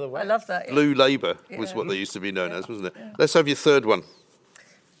 That's right. I love that. Yeah. Blue Labour was what they used to be known as, wasn't it? Yeah. Let's have your third one.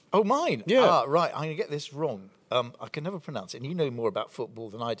 Oh, mine? Yeah. Right, I'm going to get this wrong. I can never pronounce it, and you know more about football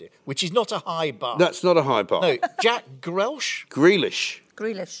than I do, which is not a high bar. That's not a high bar. No, Jack Grealish.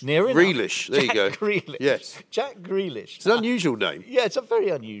 Grealish. Near enough. Grealish. There you go. Grealish. Yes. Jack Grealish. It's an unusual name. Yeah, it's a very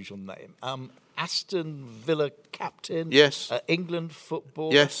unusual name. Aston Villa captain. Yes. England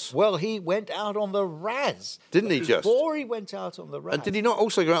football. Yes. Well, he went out on the Raz. Didn't he just? Before he went out on the Raz. And did he not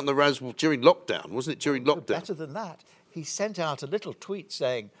also go out on the Raz during lockdown? Wasn't it during lockdown? Better than that. He sent out a little tweet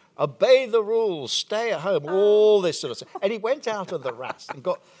saying, obey the rules, stay at home, all this sort of stuff. And he went out on the Raz and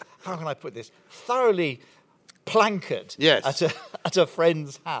got, how can I put this, thoroughly plankered at a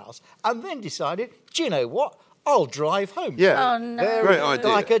friend's house, and then decided, do you know what? I'll drive home. Yeah. Oh, no. Great idea.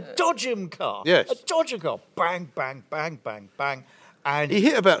 Like a Dodgem car. Yes. A Dodgem car. Bang, bang, bang, bang, bang. And he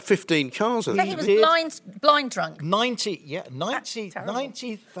hit about 15 cars, I think. He was blind drunk.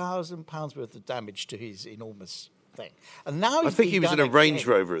 90,000 pounds worth of damage to his enormous thing. And now I think he was in a Range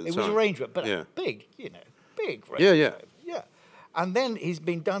Rover at the time. It was a Range Rover, but a big Range Rover. Yeah. And then he's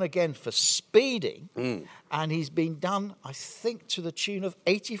been done again for speeding, and he's been done, I think, to the tune of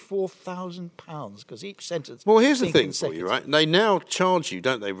 £84,000, because each sentence... Well, here's the thing for you, right? They now charge you,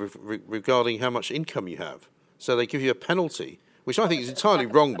 don't they, regarding how much income you have. So they give you a penalty which I think is entirely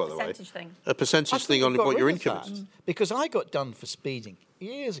wrong, by the way. Percentage thing. A percentage I thing thought on we got what your rid of income that, is. Because I got done for speeding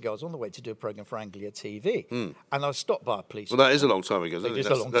years ago. I was on the way to do a programme for Anglia TV, and I was stopped by a police. Well, that is a long time ago, isn't It it? is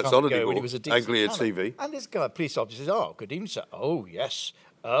a long That's time holiday ago when ball. it was a decent Anglia channel. TV. And this guy, police officer, says, "Oh, good evening, sir. Oh, yes.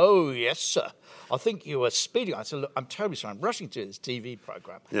 Oh, yes, sir. I think you were speeding." I said, "Look, I'm terribly sorry. I'm rushing to this TV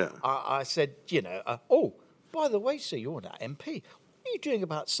programme." Yeah. I said, "Oh, by the way, sir, you're now MP. What are you doing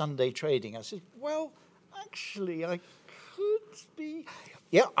about Sunday trading?" I said, "Well, actually, I could be."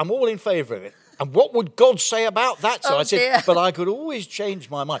 "Yeah, I'm all in favour of it. And what would God say about that?" So Oh, I said, dear. "But I could always change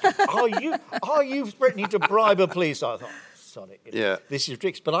my mind." Are you threatening to bribe a police? I thought, sorry, Yeah. this is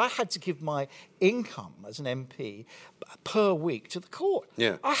ridiculous. But I had to give my income as an MP per week to the court.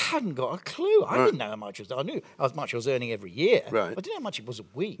 Yeah. I hadn't got a clue. I didn't know how much I knew how much I was earning every year. Right. I didn't know how much it was a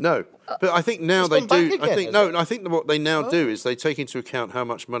week. No, but I think now It's they gone back do. again, I think has no. it? I think what they now do is they take into account how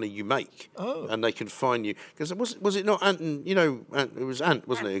much money you make, and they can fine you. Because was it not Ant? And, it was Ant,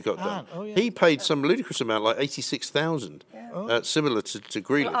 wasn't it? Who got done? Ant, oh, yeah. He paid some ludicrous amount, like 86,000, similar to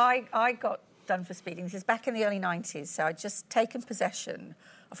Grealish. Well, I got done for speeding. This is back in the early 90s, so I'd just taken possession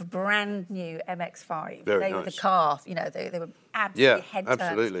of a brand new MX-5. Very They were the nice. car, they were absolutely head turns.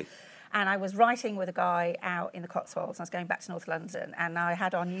 absolutely. And I was writing with a guy out in the Cotswolds. I was going back to North London, and I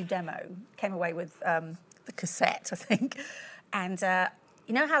had our new demo. Came away with the cassette, I think. And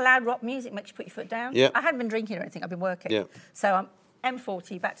you know how loud rock music makes you put your foot down? Yeah. I hadn't been drinking or anything. I've been working. Yeah. So I'm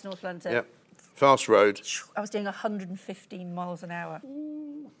M40 back to North London. Yeah, fast road. I was doing 115 miles an hour.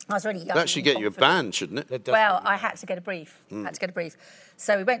 I was really young. That should and get you a confident. ban, shouldn't it? Well, I had to get a brief.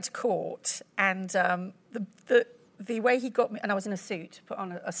 So we went to court, and the way he got me, and I was in a suit, put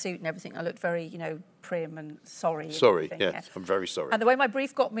on a suit and everything. I looked very, prim and sorry. and Sorry, everything, yes, I'm very sorry. And the way my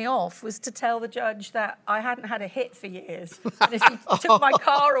brief got me off was to tell the judge that I hadn't had a hit for years. And if he took my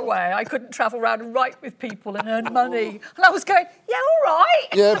car away, I couldn't travel around and write with people and earn money. And I was going, yeah, all right.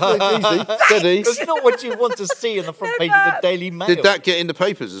 Yeah, easy, steady. It's not what you want to see on the front page of the Daily Mail. Did that get in the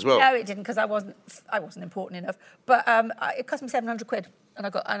papers as well? No, it didn't, because I wasn't important enough. But it cost me £700, and I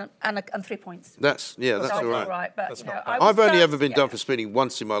got and 3 points. That's So all right. all right. But I've only ever been done for speeding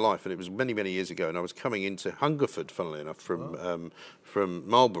once in my life, and it was many, many years ago. And I was coming into Hungerford, funnily enough, from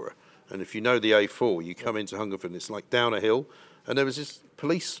Marlborough. And if you know the A4, you come into Hungerford, and it's like down a hill. And there was this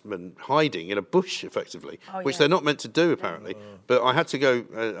policeman hiding in a bush, effectively, which they're not meant to do, apparently. But I had to go.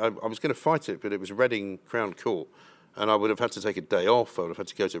 I was going to fight it, but it was Reading Crown Court, and I would have had to take a day off. I would have had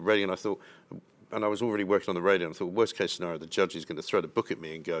to go to Reading, and I thought. And I was already working on the radio, and I thought, worst case scenario, the judge is going to throw the book at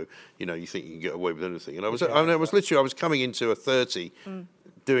me and go, you think you can get away with anything. And I was I was coming into a 30,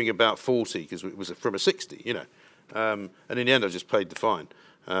 doing about 40, because it was from a 60, And in the end, I just paid the fine,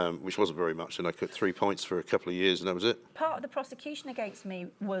 which wasn't very much, and I got 3 points for a couple of years, and that was it. Part of the prosecution against me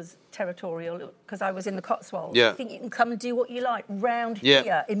was territorial, because I was in the Cotswolds. Yeah. I think you can come and do what you like round Yeah.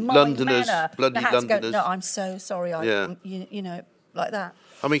 here in my Londoners, manor. bloody And I had to go, Londoners. no, I'm so sorry. Yeah. Like that.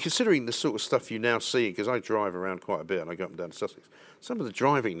 I mean, considering the sort of stuff you now see, because I drive around quite a bit and I go up and down to Sussex, some of the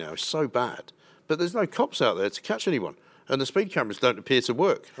driving now is so bad, but there's no cops out there to catch anyone, and the speed cameras don't appear to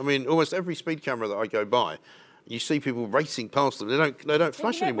work. I mean, almost every speed camera that I go by, you see people racing past them. They don't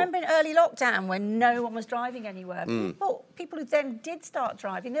flash anymore. Remember in early lockdown when no one was driving anywhere? Mm. People who then did start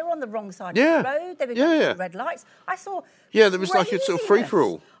driving, they were on the wrong side Yeah. of the road. They were Yeah, going yeah. through red lights. I saw. Yeah, there was like a sort of craziness.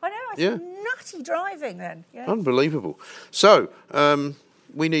 free-for-all. I know. I Yeah. saw nutty driving then. Yeah. Unbelievable. So,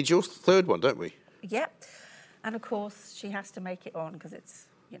 we need your third one, don't we? Yep. And of course, she has to make it on because it's,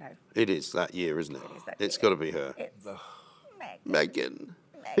 It is that year, isn't it? is that It's year. got to be her. It's Meghan.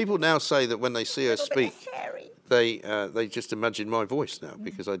 People now say that when they see her speak, hairy. they just imagine my voice now,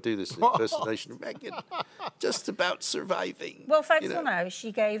 because I do this impersonation of Meghan, just about surviving. Well, folks will know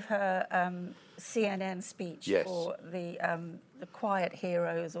she gave her CNN speech Yes. for the quiet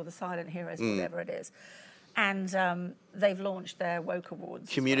heroes or the silent heroes, whatever it is. And they've launched their Woke Awards.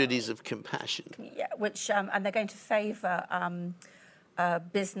 as Communities of compassion. well. Yeah, which and they're going to favour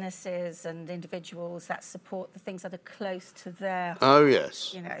businesses and individuals that support the things that are close to their. Oh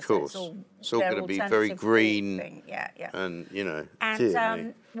yes, so of course. It's all their going to be very alternative green, thing. Yeah. and dear And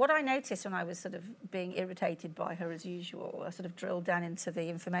me. what I noticed when I was sort of being irritated by her as usual, I sort of drilled down into the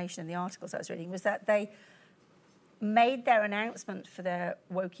information in the articles I was reading, was that they made their announcement for their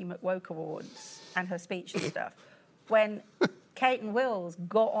Wokey McWoke Awards and her speech and stuff when Kate and Wills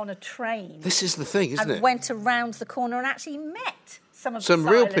got on a train. This is the thing, isn't and it? went around the corner and actually met some of Some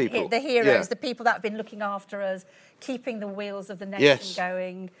the real silent people. the heroes, Yeah. the people that have been looking after us, keeping the wheels of the nation Yes.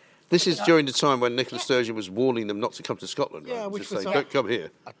 going. This is during the time when Nicola Sturgeon was warning them not to come to Scotland. Yeah, right? which Just was saying, don't come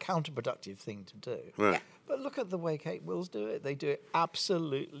here. a counterproductive thing to do. Right. But look at the way Kate Wills do it. They do it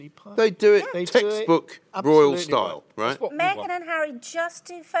absolutely perfect. They do it They do it textbook absolutely royal style, well. right? That's what we Meghan want. and Harry just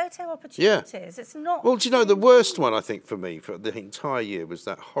do photo opportunities. It's not. Well, do you know, the worst one, I think, for me, for the entire year was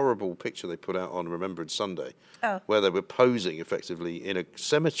that horrible picture they put out on Remembrance Sunday, where they were posing, effectively, in a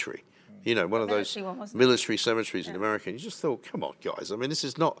cemetery. You know, one of those military one, wasn't it? military cemeteries in America. And you just thought, come on, guys. I mean, this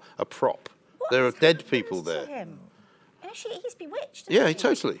is not a prop. What There are has dead happened people to there. him? You know, he's bewitched. Yeah, Isn't he?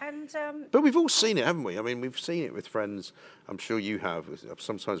 totally. And But we've all seen it, haven't we? I mean, we've seen it with friends. I'm sure you have. With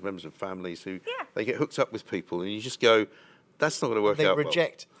sometimes members of families who they get hooked up with people, and you just go, "That's not going to work They out."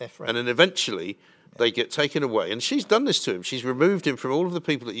 reject well. their friend. And then eventually, they get taken away. And she's done this to him. She's removed him from all of the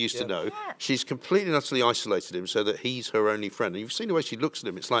people that he used to know. Yeah. She's completely and utterly isolated him so that he's her only friend. And you've seen the way she looks at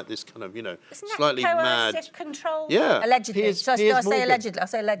him. It's like this kind of, isn't that slightly mad. coercive control? Yeah. Allegedly. Piers- So I Piers say Morgan. allegedly. I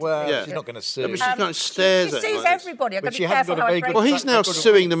say allegedly. Well, Yeah. she's not going to sue. Yeah, but she kind of stares She at him sues like this. everybody. I've got But to she be hasn't careful got a how I very phrase good Well, it. he's now Track record of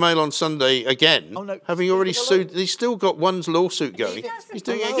suing winning. the Mail on Sunday again, Oh, no, having leave already it alone. sued. He's still got one lawsuit going. He's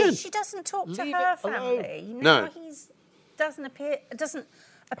doing it alone. again. She doesn't talk to Leave her it alone. family. No. Now doesn't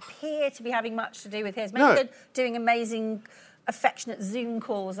appear to be having much to do with his. Maybe No. they're doing amazing, affectionate Zoom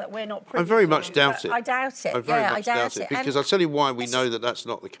calls that we're not privy I very to, much doubt but it. I doubt it. I very yeah, much I doubt it. because And I'll tell you why we it's know just- that that's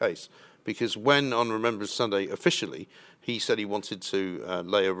not the case. Because when on Remembrance Sunday officially he said he wanted to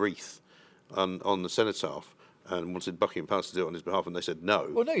lay a wreath on the cenotaph and wanted Buckingham Palace to do it on his behalf, and they said no.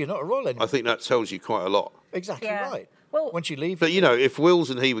 Well, no, you're not a royal anymore. I think that tells you quite a lot. Exactly Yeah. right. Well- Once you leave, But you know, if Wills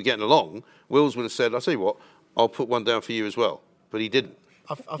and he were getting along, Wills would have said, "I'll tell you what, I'll put one down for you as well." But he didn't.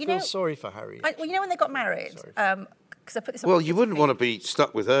 I You feel know- sorry for Harry. well, you know when they got married, because I put this on Well, my you Twitter wouldn't feed. want to be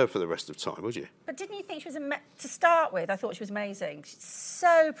stuck with her for the rest of time, would you? But didn't you think she was to start with? I thought she was amazing. She's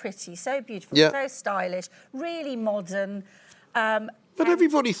so pretty, so beautiful, Yeah. so stylish, really modern. But and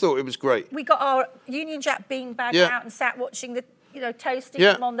everybody thought it was great. we got our Union Jack beanbag Yeah. out and sat watching the, toasting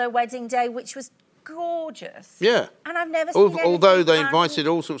Yeah. them on their wedding day, which was gorgeous. Yeah. And I've never seen Although anything they invited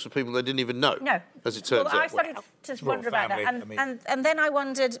all sorts of people they didn't even know. No. As it turns well, I out. started to royal wonder about family, that. I mean. And then I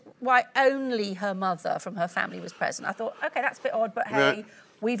wondered why only her mother from her family was present. I thought, OK, that's a bit odd, but hey, Yeah.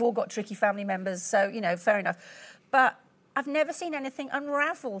 we've all got tricky family members, so, fair enough. But I've never seen anything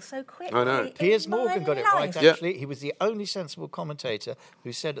unravel so quickly. I know. in Piers my Morgan got it right, life. Yeah. actually. He was the only sensible commentator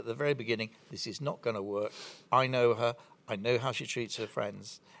who said at the very beginning, this is not going to work. I know her. I know how she treats her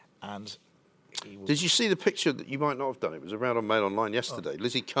friends. And he will... Did you see the picture that you might not have done? It was around on Mail Online yesterday.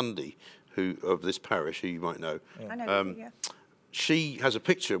 Lizzie Cundy, who of this parish, who you might know. I know, Lizzie, yeah. She has a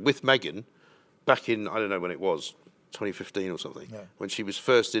picture with Meghan back in, I don't know when it was, 2015 or something, when she was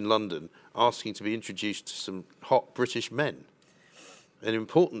first in London, asking to be introduced to some hot British men, and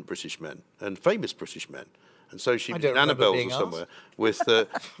important British men, and famous British men. And so she I was don't in remember Annabelle's being or somewhere with,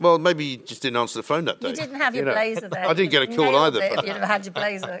 well, maybe you just didn't answer the phone that day. You didn't have your blazer there. I didn't get a call Nailed either. it if you'd have had your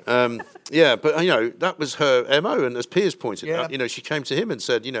blazer. Yeah, but that was her MO, and as Piers pointed Yeah. out, she came to him and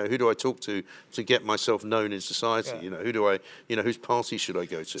said, who do I talk to get myself known in society? Yeah. Who do I, whose party should I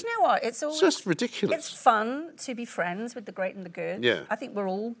go to? Do you know what? It's just ridiculous. It's fun to be friends with the great and the good. Yeah. I think we're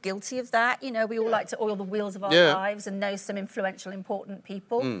all guilty of that. We all like to oil the wheels of our Yeah. lives and know some influential, important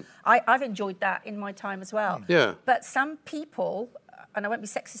people. I've enjoyed that in my time as well. Yeah. But some people, and I won't be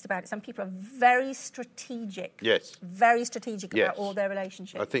sexist about it, some people are very strategic. Yes. Very strategic Yes. about all their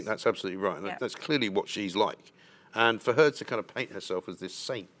relationships. I think that's absolutely right. And Yeah. that's clearly what she's like. And for her to kind of paint herself as this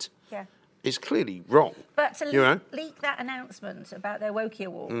saint Yeah. is clearly wrong. But to You know? leak that announcement about their Wokie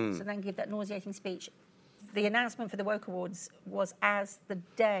Awards and then give that nauseating speech, the announcement for the Woke Awards was as the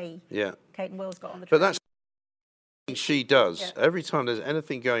day Yeah. Kate and Wills got on the But train. that's what she does. Yeah. Every time there's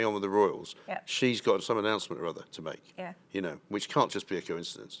anything going on with the Royals, Yeah. she's got some announcement or other to make. Yeah. Which can't just be a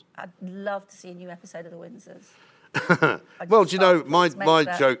coincidence. I'd love to see a new episode of The Windsors. Well, do you know, my make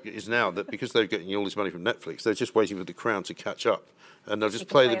that. joke is now that because they're getting all this money from Netflix, they're just waiting for The Crown to catch up, and they'll just You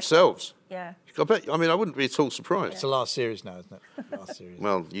can play play it. themselves. Yeah. I wouldn't be at all surprised. It's the last series now, isn't it? Last series.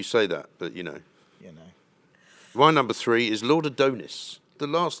 Well, you say that, but You know. My number 3 is Lord Adonis. The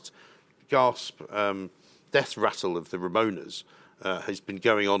last gasp, death rattle of the Ramonas has been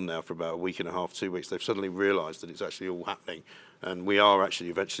going on now for about a week and a half, 2 weeks. They've suddenly realised that it's actually all happening, and we are actually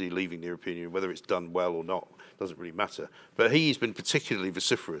eventually leaving the European Union. Whether it's done well or not doesn't really matter. But he's been particularly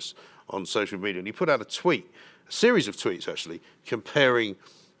vociferous on social media, and he put out a series of tweets actually, comparing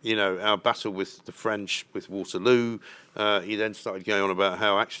our battle with the French, with Waterloo. He then started going on about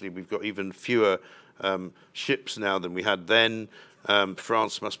how actually we've got even fewer ships now than we had then.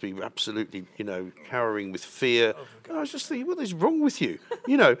 France must be absolutely, cowering with fear. And I was just thinking, what is wrong with you?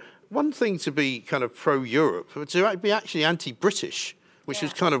 One thing to be kind of pro-Europe, but to be actually anti-British, which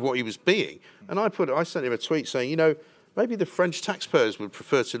was kind of what he was being. And I sent him a tweet saying, maybe the French taxpayers would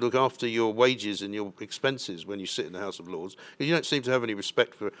prefer to look after your wages and your expenses when you sit in the House of Lords, because you don't seem to have any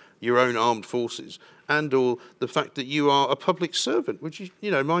respect for your own armed forces and or the fact that you are a public servant, which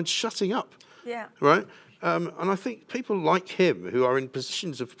mind shutting up. Yeah. Right? And I think people like him who are in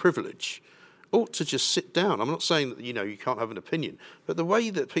positions of privilege ought to just sit down. I'm not saying that, you can't have an opinion, but the way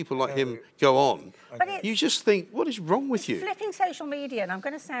that people like him go on, you just think, what is wrong with you? Flipping social media, and I'm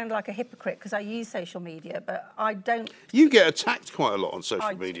going to sound like a hypocrite because I use social media, but I don't... You get attacked quite a lot on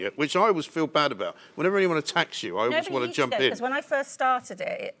social media, which I always feel bad about. Whenever anyone attacks you, I always want to jump in. Because when I first started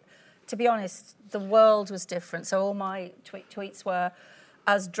it, to be honest, the world was different. So all my tweets were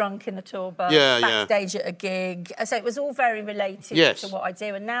us drunk in the tour bus, backstage at a gig. So it was all very related to what I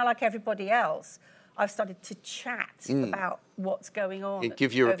do. And now, like everybody else, I've started to chat about what's going on. You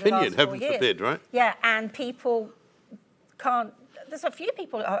give your opinion, heaven forbid, right? Yeah, and people can't... There's a few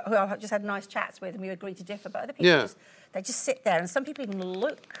people who I've just had nice chats with and we agree to differ, but other people, they just sit there. And some people even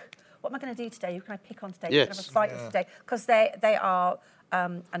look, what am I going to do today? Who can I pick on today? Who can I have a fight with today? Because they are...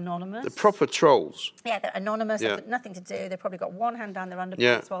 anonymous. The proper trolls. Yeah, they're anonymous. They've got nothing to do. They've probably got one hand down their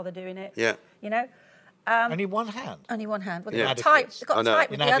underpants while they're doing it. Yeah. Only one hand. Only one hand. Well, they've got to type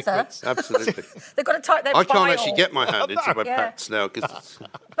with the other. Absolutely. They've got to type their I can't file. actually get my hand into my pants now because it's too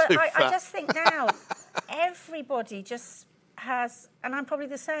fat. I just think now everybody just has, and I'm probably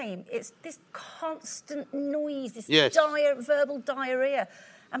the same, it's this constant noise, this verbal diarrhea.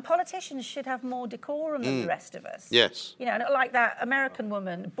 And politicians should have more decorum than the rest of us. Yes. Not like that American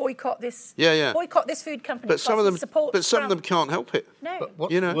woman, boycott this food company. But some of them can't help it. No. But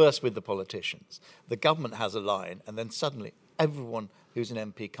what's worse with the politicians? The government has a line, and then suddenly everyone who's an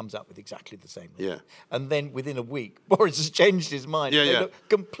MP comes out with exactly the same line. Yeah. And then within a week, Boris has changed his mind. They look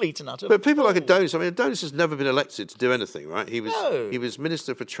complete and utter. But people like Adonis, Adonis has never been elected to do anything, right? He was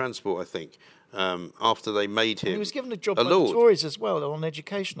Minister for Transport, I think, after they made him. And he was given a job by the Tories as well on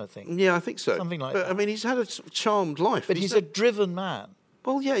education, I think. Yeah, I think so. Something like that. But he's had a charmed life. But he's a driven man.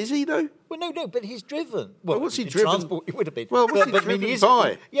 Well, yeah, is he though? Well, no, but he's driven. Well, what's he driven? Transport, he would have been. Well, what's he driven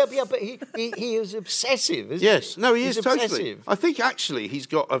by? But he is obsessive, isn't he? Yes, no, he is obsessive. Totally. I think actually he's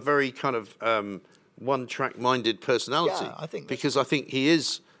got a very kind of one-track-minded personality. Yeah, I think because I think he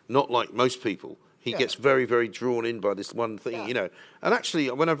is not like most people. He gets very, very drawn in by this one thing, And actually,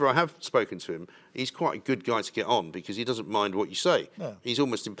 whenever I have spoken to him, he's quite a good guy to get on because he doesn't mind what you say. Yeah. He's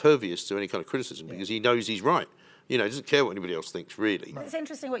almost impervious to any kind of criticism because he knows he's right. He doesn't care what anybody else thinks, really. It's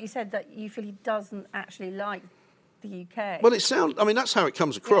interesting what you said, that you feel he doesn't actually like the UK. Well, that's how it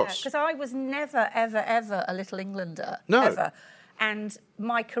comes across. Because I was never, ever, ever a Little Englander. No. Ever. And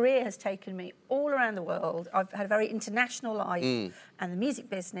my career has taken me all around the world. I've had a very international life, and the music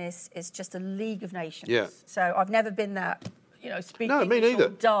business is just a league of nations. Yeah. So I've never been that, speak no, me English neither. or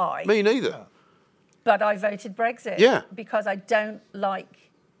die. Me neither. But I voted Brexit. Yeah. Because I don't like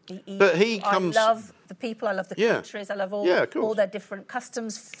the EU. But he comes... I love the people, I love the countries, I love all their different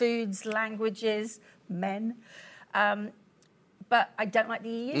customs, foods, languages, men. But I don't like the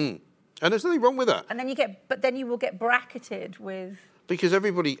EU. And there's nothing wrong with that. And then you will get bracketed with... Because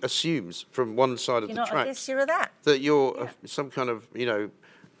everybody assumes from one side of the tracks... You're not this, you're that. That you're some kind of,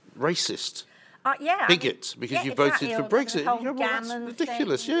 racist. Bigot, because you voted for Brexit. That's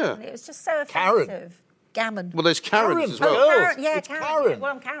ridiculous, It was just so offensive. Gammon. Well, there's Karens as well. Karen.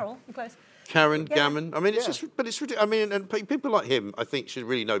 Well, I'm Carol. I'm close. Karen, gammon. It's just... But it's ridiculous. and people like him, I think, should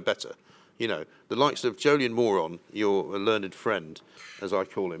really know better. The likes of Jolyon Moron, your learned friend, as I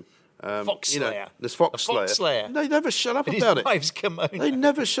call him. Foxslayer. There's Foxslayer. They never shut up about it. Wives come over. They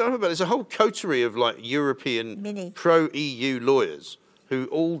never shut up about it. There's a whole coterie of European pro-EU lawyers who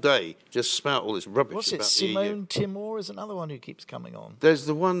all day just spout all this rubbish What's about it? the EU. Simone Timor is another one who keeps coming on. There's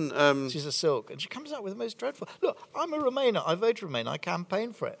the one... She's a silk, and she comes out with the most dreadful... Look, I'm a Remainer. I voted Remain. I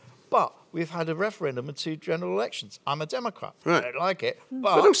campaigned for it. But we've had a referendum and 2 general elections. I'm a Democrat. Right. I don't like it,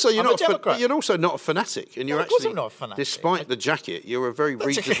 but also, you're I'm a Democrat. You're also not a fanatic, and you're of course actually, I'm not a fanatic. Despite the jacket, you're a very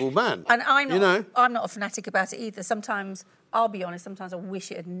reasonable man. And I'm not a fanatic about it either. Sometimes, I'll be honest, sometimes I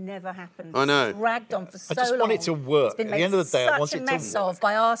wish it had never happened. I know. It's dragged on for so long. I just want it to work. It's been At the end of the day, I want such it a to mess work. of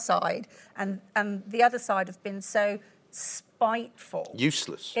by our side, and the other side have been so spiteful.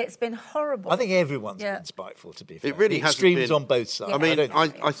 Useless. It's been horrible. I think everyone's been spiteful, to be fair. It really the has extremes been on both sides.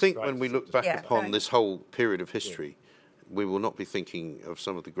 I think when we look back upon this whole period of history, we will not be thinking of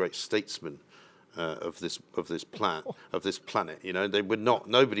some of the great statesmen of this planet. They would not.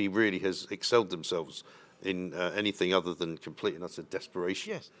 Nobody really has excelled themselves in anything other than complete and utter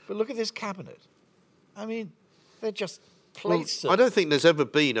desperation. Yes, but look at this cabinet. They're just places. I don't think there's ever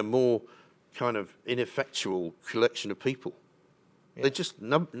been a more kind of ineffectual collection of people. They're just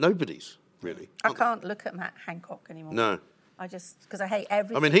nobodies, really. I can't look at Matt Hancock anymore. No. Because I hate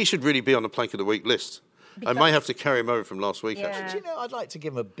everything. I mean, he should really be on the Plank of the Week list. I may have to carry him over from last week, Yeah. actually. Do you know, I'd like to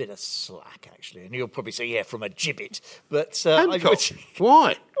give him a bit of slack, actually. And you'll probably say, yeah, from a gibbet. But Hancock?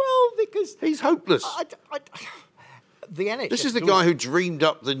 Why? Well, because He's hopeless. the NHS... This is the guy who dreamed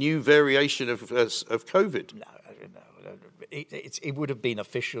up the new variation of COVID. No. It would have been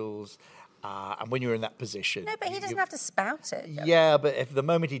officials... and when you're in that position... No, but he doesn't have to spout it. Yeah, but if the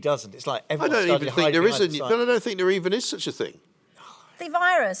moment he doesn't, it's like I everyone don't started even think hiding there is behind the sign. I don't think there even is such a thing. The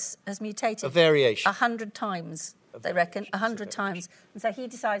virus has mutated A variation. 100 times, they reckon, 100 times. And so he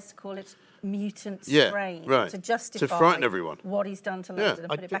decides to call it mutant Yeah, strain right. to justify To frighten everyone. what he's done to Yeah. London and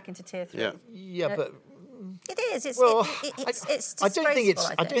put it back into tier 3. Yeah. Yeah, but... It is. It's I don't think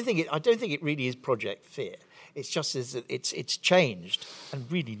disgraceful, I don't think it really is Project Fear. It's just it's changed,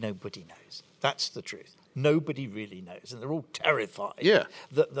 and really nobody knows. That's the truth. Nobody really knows, and they're all terrified. Yeah.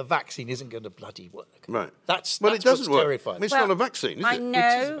 That the vaccine isn't going to bloody work. Right. That's it doesn't what's work. terrifying. It's not a vaccine, is I it?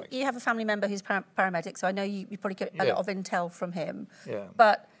 know you have a family member who's paramedic, so I know you probably get a lot of intel from him. Yeah.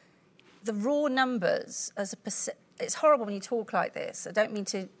 But the raw numbers as a it's horrible when you talk like this. I don't mean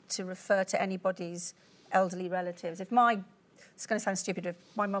to refer to anybody's elderly relatives. It's going to sound stupid. If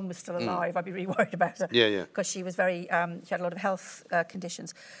my mum was still alive, I'd be really worried about her. Yeah. Because she was very, she had a lot of health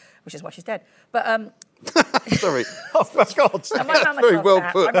conditions, which is why she's dead. But Sorry. Oh, my God. and my mum would Very love well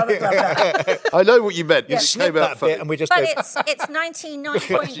that. put. My mum would love that. I know what you meant. Yeah. It just Snip came out that funny. bit, and we just But go... it's 99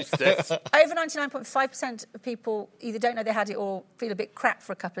 over 99.5% of people either don't know they had it or feel a bit crap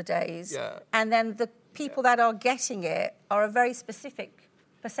for a couple of days. Yeah. And then the people that are getting it are a very specific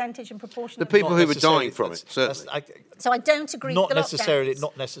percentage and proportion The of people them. who were dying from it, certainly. So I don't agree Not with the necessarily. lockdowns.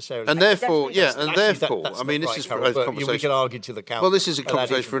 Not necessarily. And therefore, That's I mean, this is Carol, a but conversation. we can argue to the count. Well, this is a that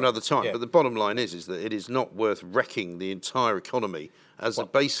conversation isn't for right. another time. Yeah. But the bottom line is that it is not worth wrecking the entire economy as a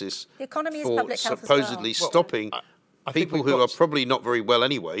basis The economy is for public health as well. supposedly stopping I think people we've who got- are probably not very well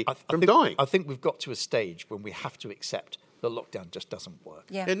anyway from think, dying. I think we've got to a stage when we have to accept that lockdown just doesn't work.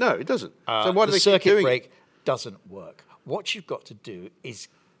 Yeah. Yeah, no, it doesn't. So why do the they keep circuit doing break it? doesn't work. What you've got to do is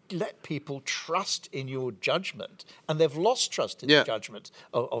let people trust in your judgment, and they've lost trust in the judgment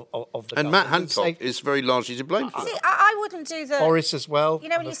of the And Matt government. Hancock is very largely to blame for See, that. I wouldn't do the... Boris as well. You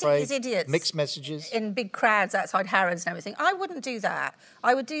know when I'm you see afraid. these idiots... Mixed messages. in big crowds outside Harrods and everything. I wouldn't do that.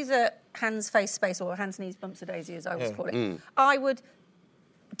 I would do the hands, face, space, or hands, knees, bumps, a daisy, as I always call it. I would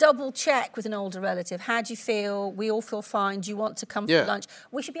double check with an older relative. How do you feel? We all feel fine. Do you want to come for lunch?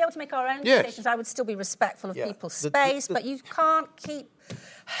 We should be able to make our own Yes. decisions. I would still be respectful of Yeah. people's The- space, but you can't keep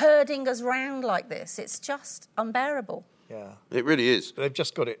herding us round like this. It's just unbearable. Yeah. It really is. They've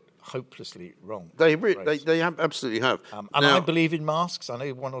just got it hopelessly wrong. They absolutely have. And Now, I believe in masks. I know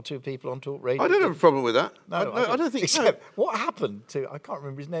one or two people on Talk Radio. I don't have a problem with that. No, I don't think so. Except, what happened to... I can't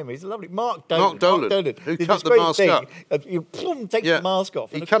remember his name. He's a lovely... Mark Dolan. Who did cut this the great mask thing. up. You take Yeah. the mask off.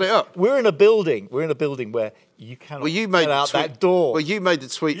 He and of cut it course, up. We're in a building where you cannot Well, you made get the out tweet, that door. Well, you made the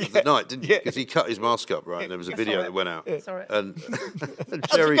tweet of the night, didn't you? Yeah. Because he cut his mask up, right? And there was a video that went out. Saw it. And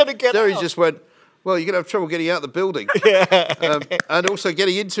How's he gonna get Jerry out? just went, well, you're going to have trouble getting out the building. and also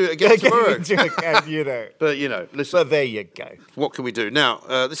getting into it again tomorrow. you know. But, listen, But there you go. what can we do? Now,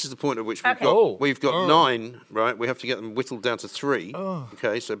 this is the point at which we've Okay. got, we've got 9, right? We have to get them whittled down to 3.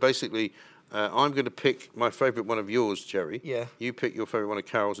 Okay, so basically... I'm going to pick my favourite one of yours, Jerry. Yeah. You pick your favourite one of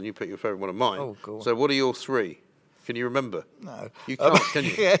Carol's, and you pick your favourite one of mine. Oh, go on. So what are your 3? Can you remember? No. You can't, can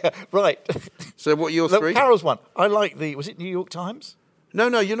you? Yeah, right. So what are your Look, 3? Carol's one. I like was it New York Times? No,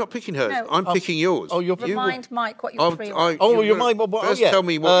 you're not picking hers. No. I'm picking yours. Oh, you're Remind Mike what your three are. Oh, you're mine. First yeah. tell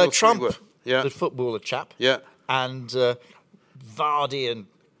me what your Trump, 3 were. Yeah. the footballer chap. Yeah. And Vardy and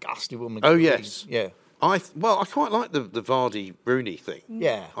ghastly woman. Oh, yes. Yeah. I quite like the Vardy Rooney thing.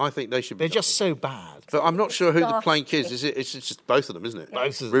 Yeah. I think they should be. They're just so bad. But I'm not sure who the ghastly. plank is. It's just both of them, isn't it?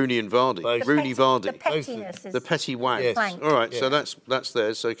 Both of them. Rooney and Vardy. Both. Rooney Vardy. The pettiness is... The petty wag. Yes. Plank. All right, so Yeah. that's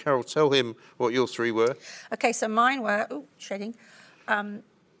theirs. So Carol, tell him what your 3 were. Okay, so mine were... Oh, shading.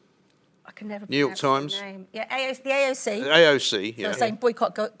 I can never New York pronounce Times. the name. Yeah, the AOC. AOC. So Yeah. saying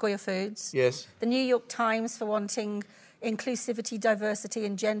boycott Goya Foods. Yes. The New York Times for wanting inclusivity, diversity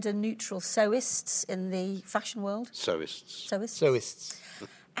and gender-neutral sewists in the fashion world. Sewists. Soists.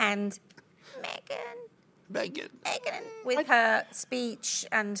 And Megan. Meghan, with her speech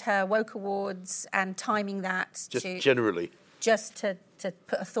and her woke awards and timing that Just to generally. just to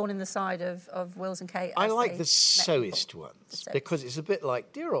put a thorn in the side of Wills and Kate. I as like they the met Soist people. ones The because it's a bit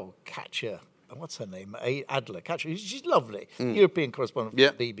like dear old Katja. What's her name? Adler. Katja. She's lovely. Mm. European correspondent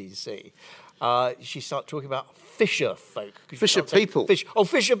for the BBC. She started talking about fisher folk. Fisher people. Fisher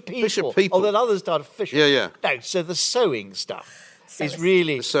people. Fisher people. Oh, then others started fisher. Yeah, yeah. No, so the sewing stuff. is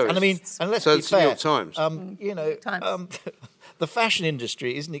really... So and I mean, and let's so be it's fair, New York Times. The fashion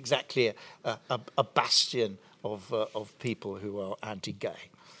industry isn't exactly a bastion of people who are anti-gay.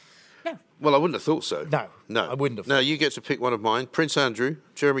 No. Well, I wouldn't have thought so. No, I wouldn't have. Now, you get to pick one of mine. Prince Andrew,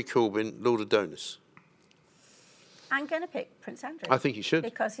 Jeremy Corbyn, Lord Adonis. I'm going to pick Prince Andrew. I think you should.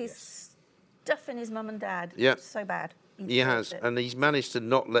 Because he's stuffing his mum and dad so bad. He has, and he's managed to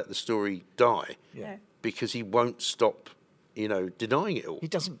not let the story die because he won't stop, denying it all. He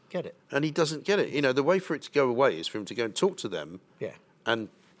doesn't get it. And he doesn't get it. The way for it to go away is for him to go and talk to them and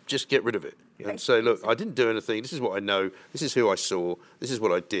just get rid of it. And say, look, I didn't do anything. This is what I know. This is who I saw. This is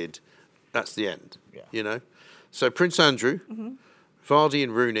what I did. That's the end, So Prince Andrew, Vardy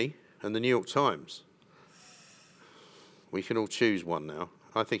and Rooney, and the New York Times. We can all choose one now.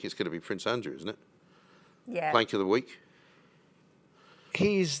 I think it's going to be Prince Andrew, isn't it? Yeah. Plank of the week.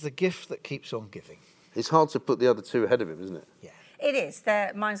 He's the gift that keeps on giving. It's hard to put the other two ahead of him, isn't it? Yeah. It is.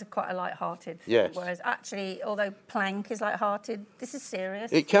 Mine's quite a light-hearted. Yes. Whereas actually, although Plank is light-hearted, this is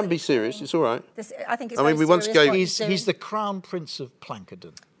serious. It can be serious. It's all right. I think it's I mean, we once gave... He's the crown prince of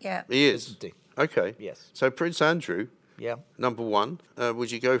Plankerdon. Yeah. He is. Isn't he? Okay. Yes. So Prince Andrew, number one.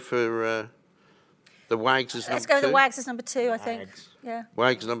 Would you go for the Wags as number two? Let's go the Wags as number two, I think. Yeah.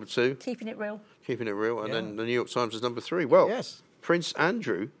 Wags number two. Keeping it real. Keeping it real. And then the New York Times is number three. Well, Prince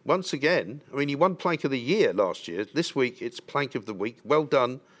Andrew, once again, I mean, he won Plank of the Year last year. This week, it's Plank of the Week. Well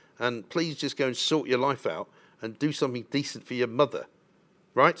done. And please just go and sort your life out and do something decent for your mother.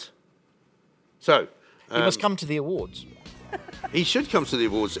 Right? So... he must come to the awards. He should come to the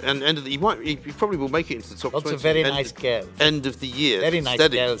awards. And he probably will make it into the top 20. Lots of very nice girls. End of the year. Very nice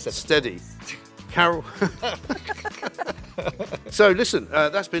girls. Steady. Carol... So listen,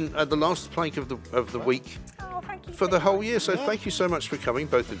 that's been the last Plank of the week for the whole year. So thank you so much for coming,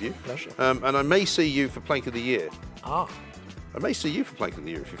 both of you. Pleasure. And I may see you for Plank of the Year. I may see you for Plank of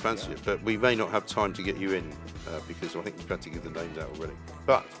the Year if you fancy it, but we may not have time to get you in because I think we've had to give the names out already.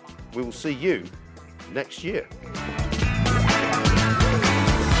 But we will see you next year.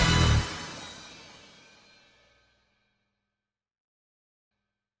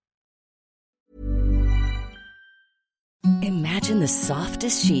 Imagine the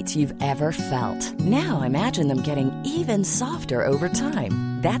softest sheets you've ever felt. Now imagine them getting even softer over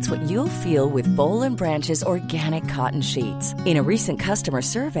time. That's what you'll feel with Boll & Branch's organic cotton sheets. In a recent customer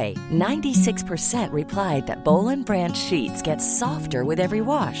survey, 96% replied that Boll & Branch sheets get softer with every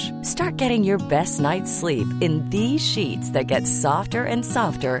wash. Start getting your best night's sleep in these sheets that get softer and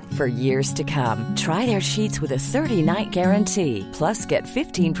softer for years to come. Try their sheets with a 30-night guarantee. Plus, get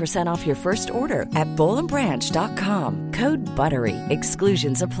 15% off your first order at bollandbranch.com. Code BUTTERY.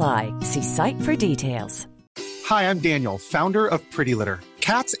 Exclusions apply. See site for details. Hi, I'm Daniel, founder of Pretty Litter.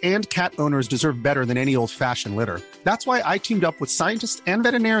 Cats and cat owners deserve better than any old-fashioned litter. That's why I teamed up with scientists and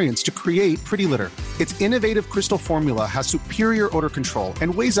veterinarians to create Pretty Litter. Its innovative crystal formula has superior odor control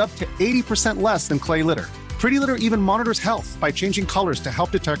and weighs up to 80% less than clay litter. Pretty Litter even monitors health by changing colors to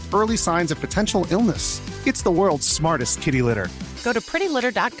help detect early signs of potential illness. It's the world's smartest kitty litter. Go to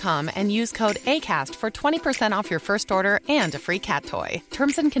prettylitter.com and use code ACAST for 20% off your first order and a free cat toy.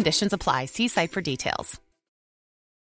 Terms and conditions apply. See site for details.